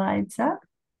slides up.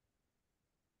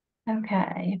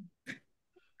 Okay.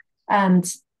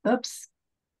 And oops,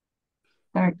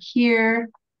 start here.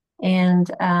 And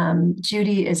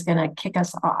Judy is going to kick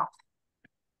us off.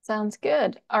 Sounds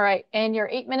good. All right. And your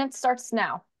 8 minutes starts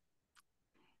now.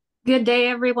 Good day,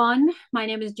 everyone. My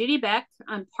name is Judy Beck.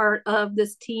 I'm part of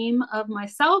this team of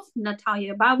myself,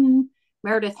 Natalia Bowdoin,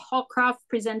 Meredith Hallcroft,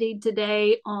 presenting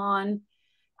today on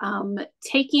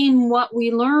taking what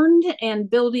we learned and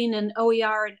building an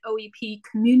OER and OEP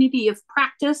community of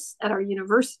practice at our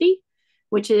university,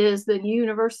 which is the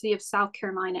University of South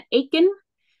Carolina, Aiken.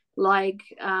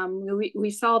 We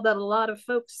saw that a lot of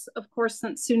folks, of course,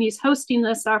 since SUNY's hosting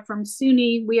this, are from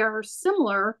SUNY. We are a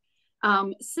similar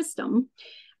system.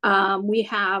 We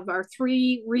have our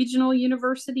 3 regional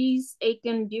universities,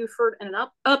 Aiken, Beaufort, and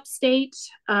Upstate,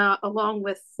 along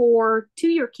with 4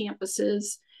 two-year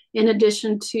campuses, in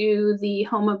addition to the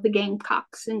home of the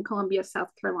Gamecocks in Columbia, South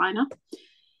Carolina.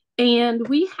 And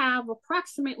we have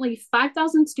approximately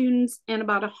 5,000 students and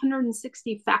about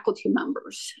 160 faculty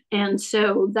members. And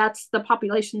so that's the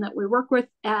population that we work with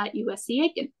at USC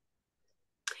Aiken.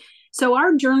 So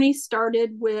our journey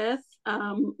started with,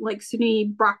 like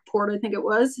SUNY Brockport, I think it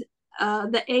was,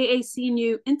 the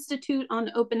AAC&U Institute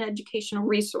on Open Educational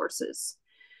Resources.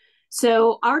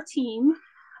 So our team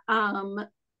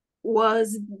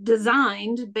was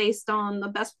designed based on the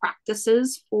best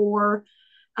practices for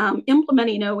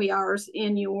implementing OERs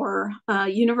in your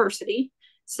university.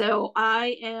 So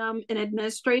I am an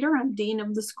administrator. I'm Dean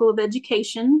of the School of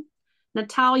Education.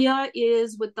 Natalia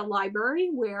is with the library,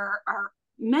 where our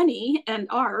many and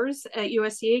ours at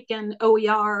USC Aiken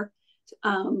OER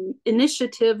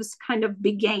initiatives kind of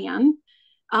began.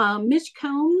 Mitch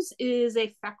Combs is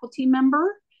a faculty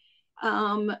member.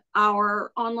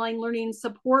 Our online learning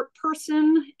support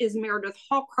person is Meredith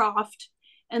Hallcroft.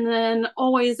 And then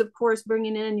always, of course,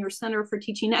 bringing in your Center for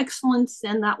Teaching Excellence,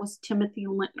 and that was Timothy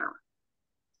Lintner.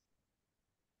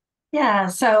 Yeah,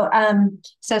 so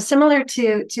similar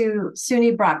to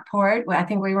SUNY Brockport, I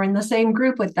think we were in the same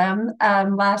group with them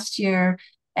last year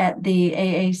at the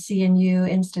AAC&U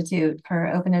Institute for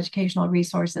Open Educational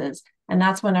Resources. And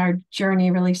that's when our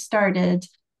journey really started.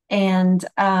 And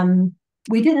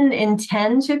we didn't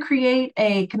intend to create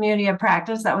a community of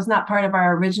practice. That was not part of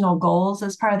our original goals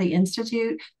as part of the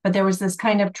Institute, but there was this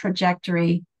kind of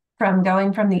trajectory from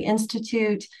going from the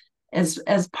Institute.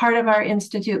 As part of our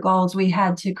Institute goals, we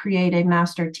had to create a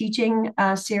Master Teaching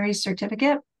Series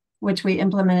certificate, which we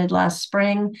implemented last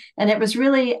spring. And it was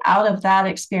really out of that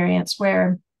experience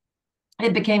where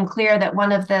it became clear that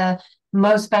one of the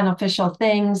most beneficial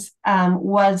things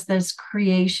was this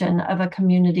creation of a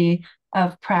community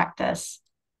of practice.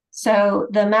 So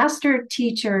the Master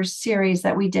Teachers series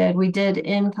that we did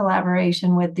in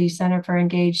collaboration with the Center for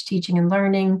Engaged Teaching and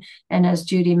Learning. And as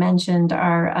Judy mentioned,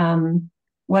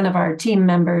 one of our team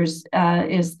members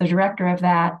is the director of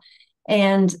that.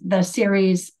 And the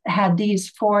series had these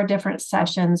 4 different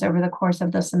sessions over the course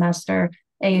of the semester: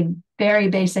 a very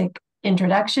basic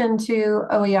introduction to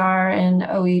OER and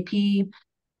OEP,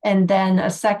 and then a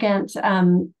second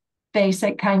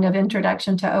basic kind of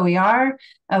introduction to OER,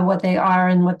 what they are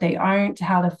and what they aren't,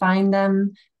 how to find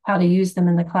them, how to use them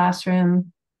in the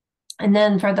classroom. And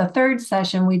then for the 3rd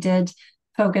session, we did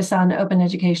focus on open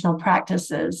educational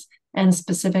practices, and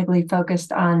specifically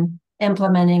focused on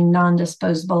implementing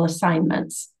non-disposable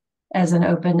assignments as an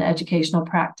open educational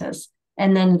practice.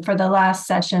 And then for the last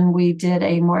session, we did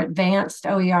a more advanced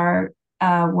OER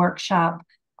workshop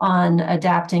on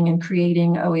adapting and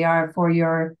creating OER for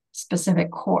your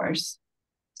specific course.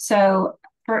 So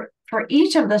for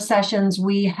each of the sessions,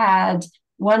 we had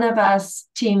one of us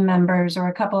team members or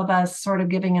a couple of us sort of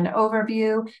giving an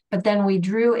overview, but then we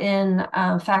drew in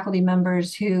faculty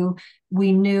members who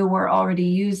we knew were already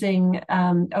using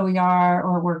OER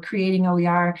or were creating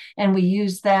OER, and we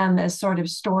used them as sort of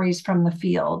stories from the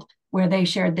field where they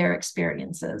shared their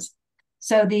experiences.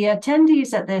 So the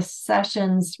attendees at this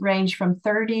sessions range from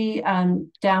 30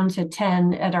 down to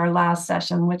 10 at our last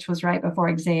session, which was right before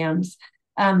exams.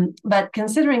 But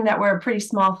considering that we're a pretty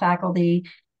small faculty,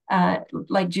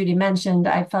 like Judy mentioned,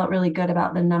 I felt really good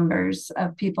about the numbers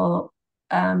of people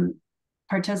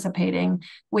participating.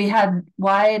 We had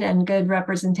wide and good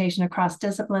representation across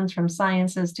disciplines, from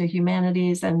sciences to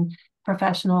humanities and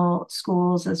professional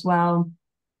schools as well.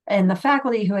 And the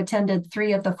faculty who attended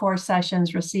 3 of the 4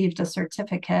 sessions received a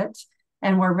certificate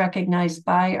and were recognized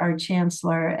by our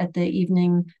chancellor at the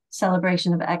evening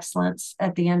celebration of excellence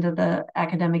at the end of the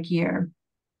academic year.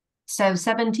 So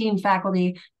 17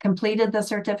 faculty completed the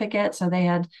certificate, so they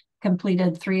had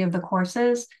completed 3 of the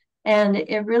courses. And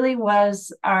it really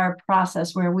was our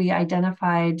process where we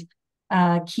identified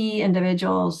key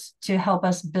individuals to help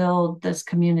us build this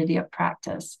community of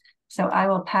practice. So I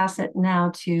will pass it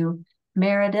now to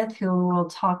Meredith, who will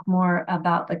talk more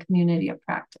about the community of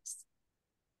practice.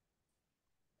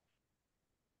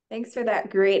 Thanks for that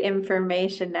great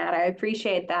information, Nat. I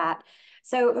appreciate that.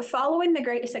 So following the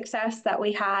great success that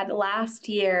we had last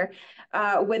year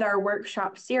with our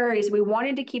workshop series, we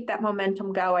wanted to keep that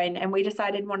momentum going, and we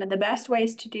decided one of the best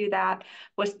ways to do that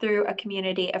was through a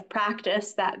community of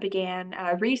practice that began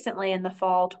recently in the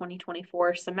fall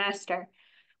 2024 semester.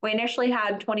 We initially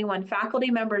had 21 faculty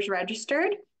members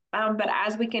registered, but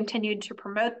as we continued to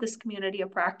promote this community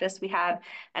of practice, we had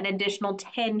an additional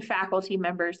 10 faculty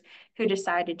members who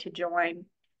decided to join.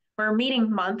 We're meeting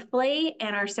monthly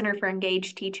in our Center for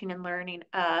Engaged Teaching and Learning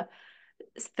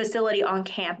facility on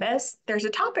campus. There's a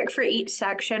topic for each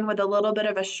section with a little bit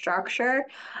of a structure,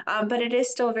 but it is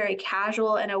still very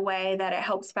casual in a way that it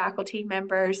helps faculty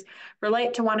members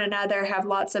relate to one another, have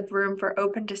lots of room for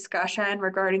open discussion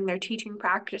regarding their teaching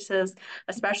practices,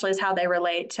 especially as how they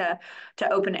relate to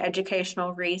open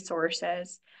educational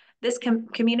resources. This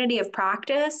community of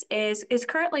practice is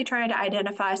currently trying to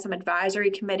identify some advisory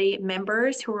committee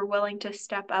members who are willing to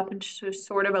step up into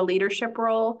sort of a leadership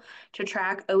role to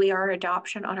track OER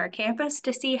adoption on our campus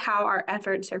to see how our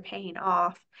efforts are paying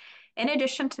off. In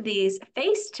addition to these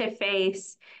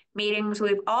face-to-face meetings,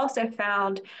 we've also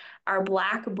found our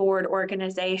Blackboard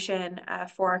organization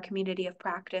for our community of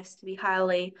practice to be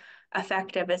highly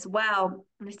effective as well.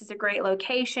 And this is a great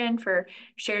location for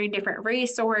sharing different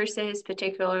resources,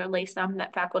 particularly some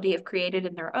that faculty have created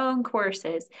in their own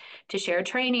courses, to share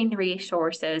training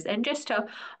resources, and just to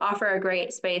offer a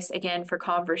great space again for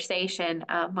conversation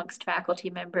amongst faculty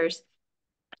members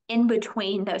in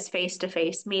between those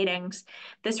face-to-face meetings.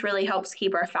 This really helps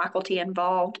keep our faculty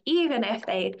involved, even if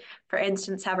they, for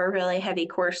instance, have a really heavy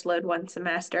course load one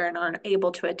semester and aren't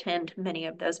able to attend many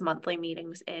of those monthly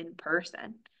meetings in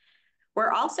person.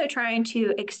 We're also trying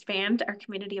to expand our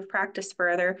community of practice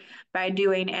further by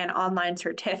doing an online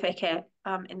certificate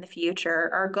in the future.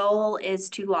 Our goal is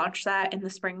to launch that in the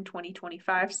spring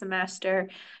 2025 semester.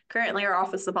 Currently, our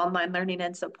Office of Online Learning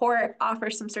and Support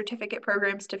offers some certificate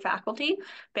programs to faculty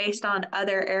based on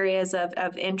other areas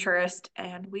of interest,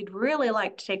 and we'd really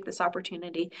like to take this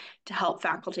opportunity to help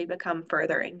faculty become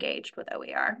further engaged with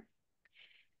OER.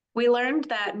 We learned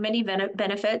that many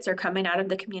benefits are coming out of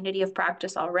the community of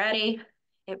practice already.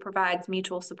 It provides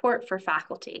mutual support for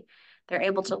faculty. They're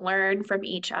able to learn from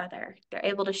each other. They're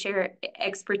able to share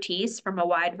expertise from a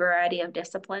wide variety of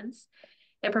disciplines.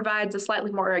 It provides a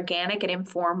slightly more organic and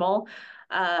informal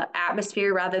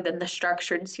atmosphere rather than the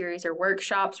structured series or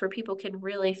workshops where people can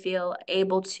really feel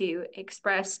able to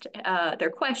express their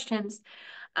questions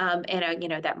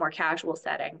in a that more casual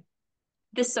setting.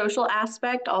 This social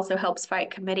aspect also helps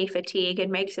fight committee fatigue and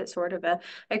makes it sort of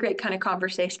a great kind of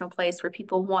conversational place where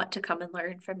people want to come and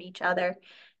learn from each other.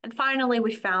 And finally,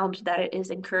 we found that it is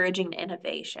encouraging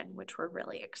innovation, which we're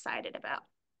really excited about.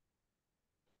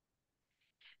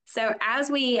 So as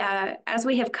we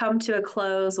have come to a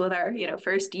close with our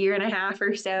first year and a half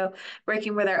or so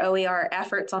working with our OER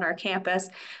efforts on our campus,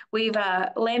 we've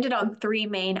landed on three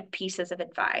main pieces of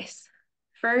advice.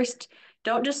 First,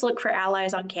 don't just look for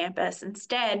allies on campus.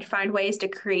 Instead, find ways to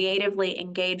creatively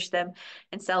engage them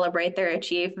and celebrate their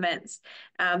achievements.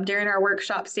 During our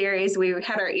workshop series, we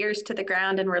had our ears to the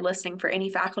ground and were listening for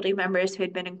any faculty members who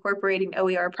had been incorporating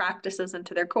OER practices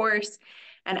into their course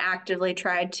and actively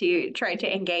tried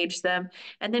to engage them,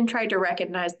 and then tried to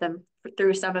recognize them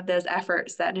through some of those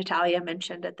efforts that Natalia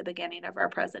mentioned at the beginning of our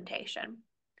presentation.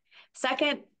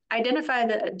 Second, identify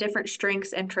the different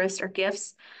strengths, interests, or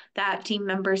gifts that team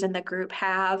members in the group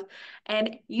have,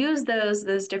 and use those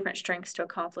different strengths to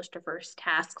accomplish diverse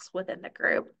tasks within the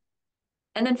group.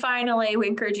 And then finally, we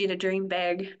encourage you to dream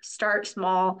big, start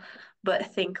small,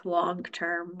 but think long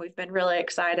term. We've been really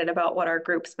excited about what our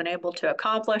group's been able to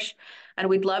accomplish, and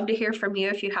we'd love to hear from you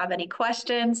if you have any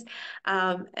questions,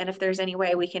 and if there's any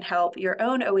way we can help your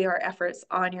own OER efforts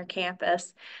on your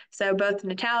campus. So both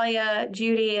Natalia,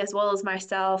 Judy, as well as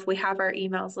myself, we have our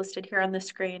emails listed here on the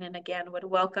screen, and again, would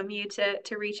welcome you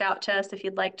to reach out to us if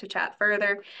you'd like to chat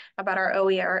further about our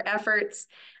OER efforts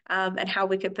and how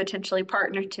we could potentially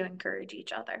partner to encourage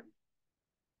each other.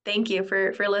 Thank you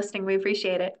for listening. We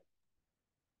appreciate it.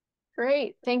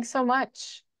 Great. Thanks so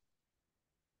much.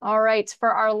 All right. For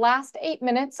our last 8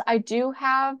 minutes, I do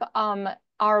have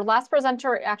our last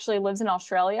presenter actually lives in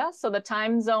Australia. So the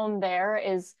time zone there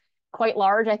is quite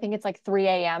large. I think it's like 3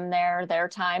 a.m. their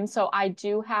time. So I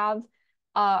do have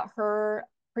her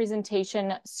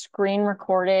presentation screen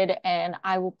recorded, and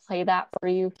I will play that for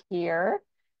you here.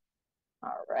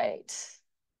 All right.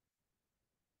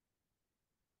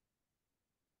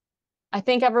 I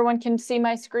think everyone can see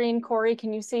my screen. Corey,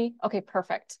 can you see? Okay,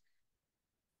 perfect.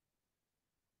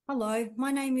 Hello,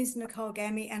 my name is Nicole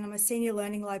Gammie and I'm a Senior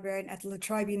Learning Librarian at La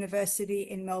Trobe University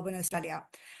in Melbourne, Australia.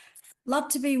 Love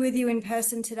to be with you in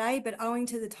person today, but owing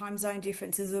to the time zone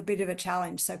differences, a bit of a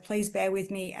challenge. So please bear with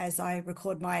me as I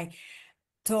record my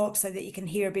talk so that you can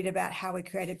hear a bit about how we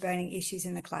created burning issues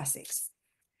in the classics.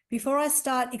 Before I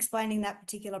start explaining that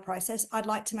particular process, I'd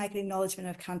like to make an acknowledgement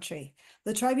of country.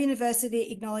 La Trobe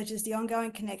University acknowledges the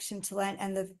ongoing connection to land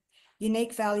and the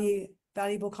unique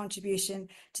valuable contribution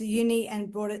to the uni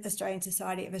and broader Australian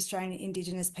Society of Australian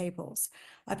Indigenous Peoples.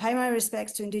 I pay my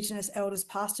respects to Indigenous elders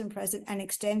past and present and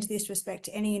extend this respect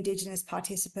to any Indigenous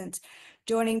participants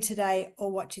joining today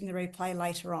or watching the replay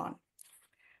later on.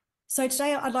 So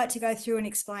today I'd like to go through and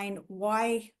explain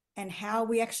why and how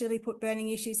we actually put burning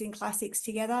issues in classics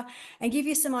together and give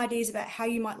you some ideas about how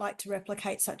you might like to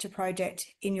replicate such a project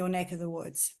in your neck of the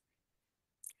woods.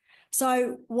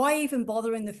 So why even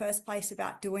bother in the first place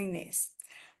about doing this?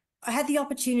 I had the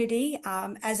opportunity,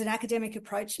 as an academic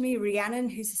approached me, Rhiannon,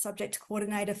 who's the subject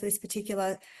coordinator for this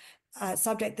particular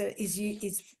subject that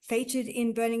is featured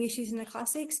in Burning Issues in the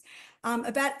Classics,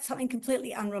 about something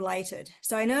completely unrelated.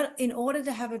 So in order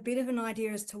to have a bit of an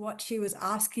idea as to what she was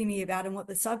asking me about and what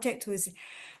the subject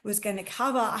was going to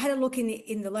cover, I had a look in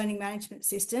the learning management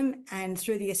system and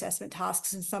through the assessment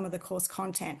tasks and some of the course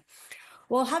content.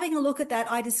 While having a look at that,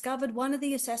 I discovered one of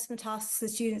the assessment tasks the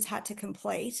students had to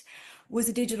complete was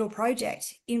a digital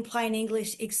project in plain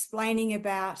English explaining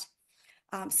about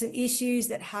some issues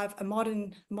that have a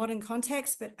modern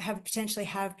context, but potentially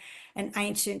have an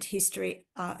ancient history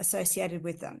associated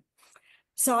with them.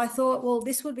 So I thought, well,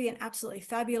 this would be an absolutely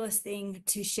fabulous thing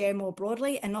to share more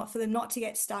broadly and not for them not to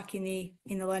get stuck in the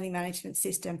learning management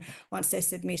system once they're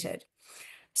submitted.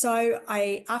 So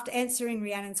after answering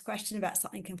Rhiannon's question about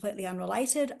something completely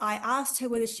unrelated, I asked her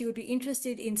whether she would be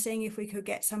interested in seeing if we could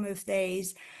get some of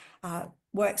these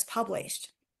works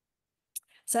published.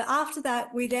 So after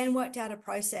that, we then worked out a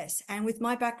process. And with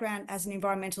my background as an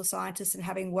environmental scientist and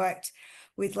having worked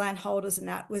with landholders and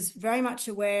that, was very much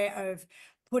aware of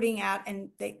putting out and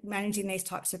managing these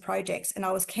types of projects. And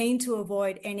I was keen to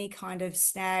avoid any kind of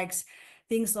snags,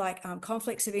 things like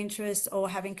conflicts of interest or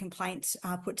having complaints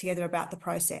put together about the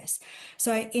process.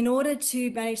 So in order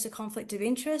to manage the conflict of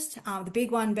interest, the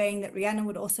big one being that Rhiannon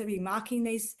would also be marking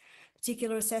these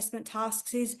particular assessment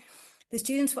tasks is the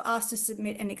students were asked to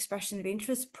submit an expression of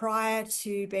interest prior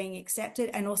to being accepted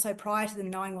and also prior to them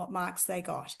knowing what marks they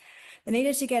got. They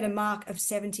needed to get a mark of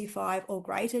 75 or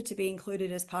greater to be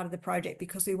included as part of the project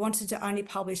because we wanted to only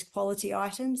publish quality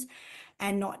items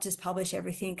and not just publish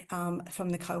everything from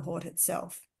the cohort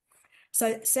itself.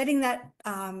 So setting that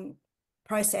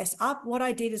process up, what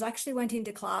I did is I actually went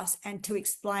into class and to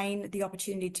explain the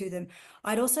opportunity to them.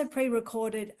 I'd also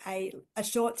pre-recorded a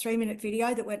short 3-minute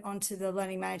video that went onto the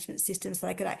learning management system so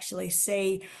they could actually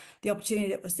see the opportunity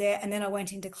that was there. And then I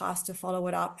went into class to follow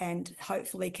it up and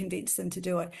hopefully convince them to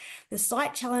do it. The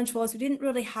slight challenge was we didn't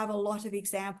really have a lot of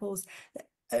examples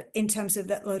in terms of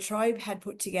that La Trobe had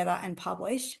put together and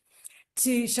published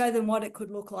to show them what it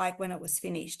could look like when it was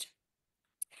finished.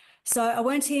 So I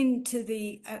went into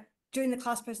during the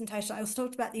class presentation, I also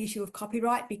talked about the issue of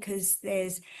copyright because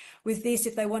with this,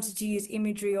 if they wanted to use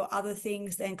imagery or other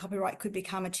things, then copyright could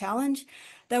become a challenge.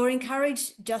 They were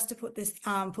encouraged just to put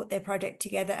their project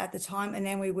together at the time, and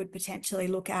then we would potentially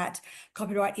look at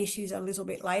copyright issues a little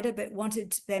bit later, but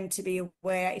wanted them to be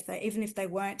aware even if they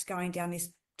weren't going down this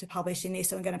to publish in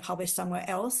this or going to publish somewhere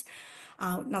else,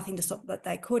 nothing to stop that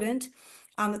they couldn't.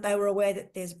 That they were aware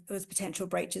that there was potential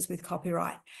breaches with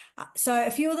copyright. So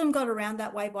a few of them got around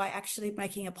that way by actually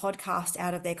making a podcast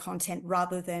out of their content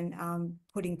rather than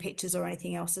putting pictures or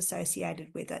anything else associated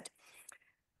with it.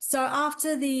 So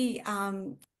after the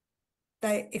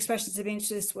expressions of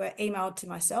interest were emailed to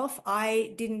myself,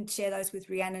 I didn't share those with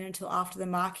Rhiannon until after the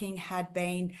marking had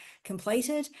been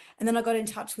completed. And then I got in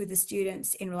touch with the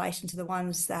students in relation to the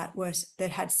ones that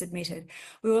had submitted.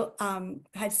 We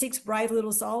had 6 brave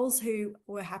little souls who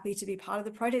were happy to be part of the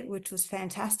project, which was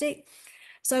fantastic.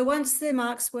 So once the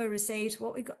marks were received,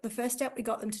 the first step we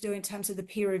got them to do in terms of the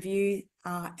peer review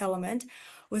element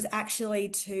was actually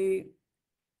to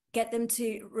get them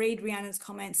to read Rhiannon's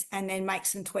comments and then make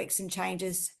some tweaks and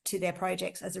changes to their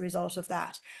projects as a result of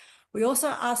that. We also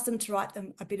asked them to write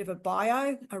them a bit of a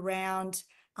bio around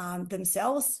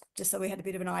themselves, just so we had a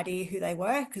bit of an idea who they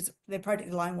were, because their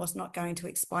project alone was not going to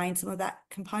explain some of that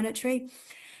componentry.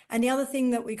 And the other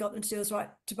thing that we got them to do was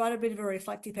to write a bit of a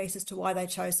reflective piece as to why they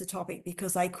chose the topic,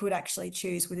 because they could actually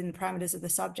choose within the parameters of the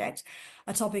subject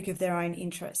a topic of their own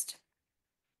interest.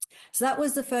 So that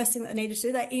was the first thing that they needed to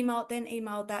do. They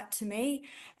emailed that to me,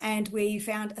 and we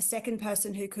found a second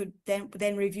person who could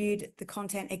then reviewed the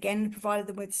content again and provided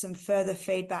them with some further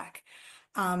feedback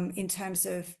in terms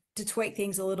of to tweak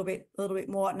things a little bit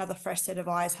more, another fresh set of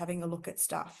eyes having a look at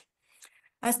stuff.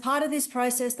 As part of this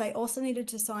process, they also needed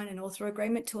to sign an author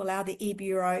agreement to allow the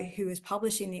e-bureau who was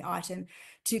publishing the item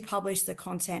to publish the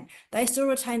content. They still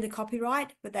retained the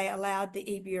copyright, but they allowed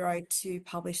the e-bureau to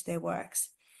publish their works.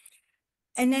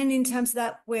 And then in terms of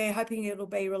that, we're hoping it'll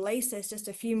be released. There's just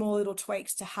a few more little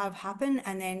tweaks to have happen,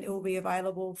 and then it will be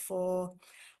available for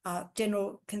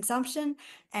general consumption,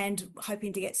 and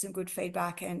hoping to get some good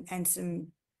feedback and some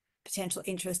potential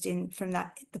interest from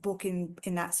the book in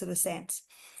that sort of sense.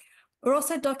 We're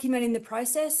also documenting the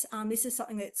process. This is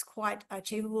something that's quite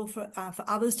achievable for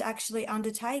others to actually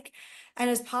undertake. And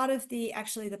as part of the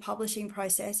publishing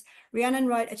process, Rhiannon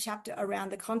wrote a chapter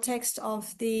around the context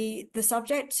of the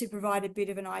subject to provide a bit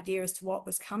of an idea as to what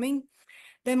was coming.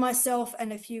 Then myself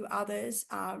and a few others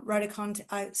wrote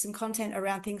some content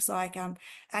around things like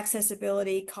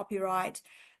accessibility, copyright,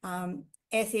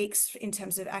 ethics in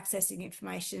terms of accessing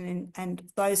information and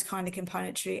those kind of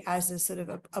componentry as a sort of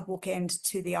a bookend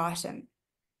to the item.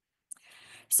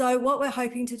 So what we're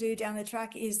hoping to do down the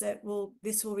track is that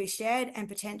this will be shared and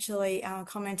potentially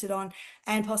commented on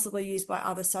and possibly used by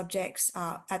other subjects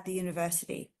at the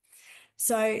university.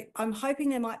 So I'm hoping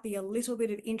there might be a little bit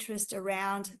of interest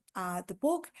around the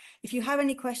book. If you have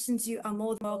any questions, you are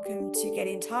more than welcome to get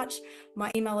in touch.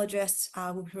 My email address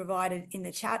will be provided in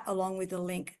the chat along with the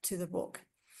link to the book.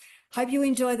 Hope you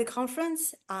enjoy the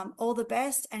conference. All the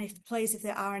best. And if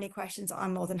there are any questions,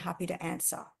 I'm more than happy to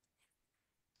answer.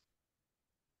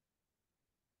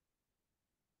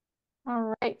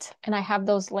 All right. And I have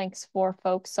those links for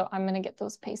folks, so I'm going to get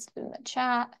those pasted in the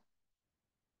chat.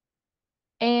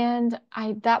 And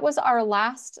that was our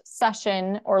last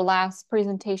session or last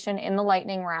presentation in the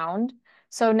lightning round.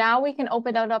 So now we can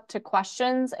open it up to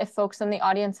questions. If folks in the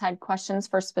audience had questions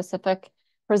for specific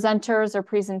presenters or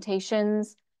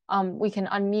presentations, we can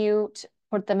unmute,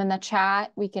 put them in the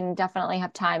chat. We can definitely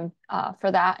have time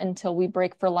for that until we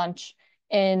break for lunch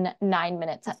in 9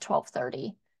 minutes at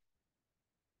 12:30.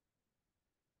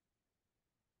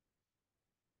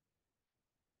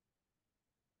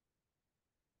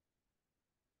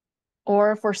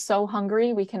 Or if we're so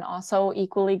hungry, we can also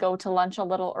equally go to lunch a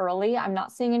little early. I'm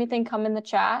not seeing anything come in the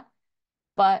chat,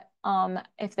 but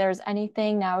if there's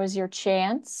anything, now is your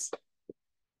chance.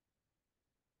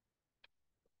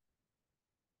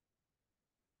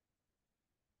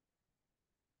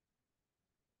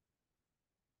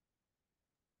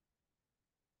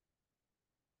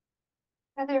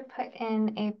 Heather put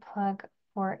in a plug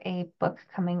for a book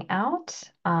coming out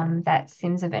that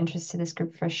seems of interest to this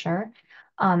group for sure.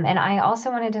 And I also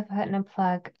wanted to put in a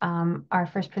plug. Our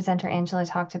first presenter, Angela,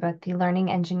 talked about the Learning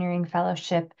Engineering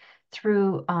Fellowship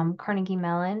through Carnegie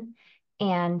Mellon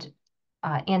and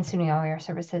SUNY OER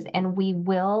Services. And we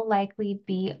will likely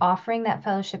be offering that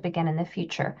fellowship again in the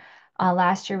future.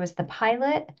 Last year was the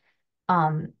pilot.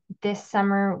 This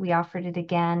summer we offered it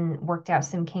again, worked out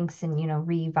some kinks and,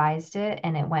 revised it,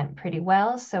 and it went pretty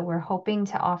well. So we're hoping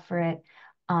to offer it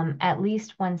at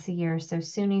least once a year. So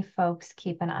SUNY folks,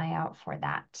 keep an eye out for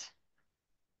that.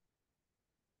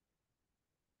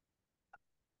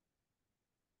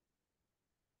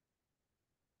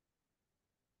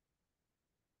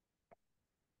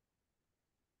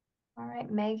 All right,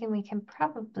 Megan, we can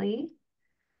probably.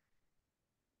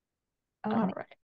 All right.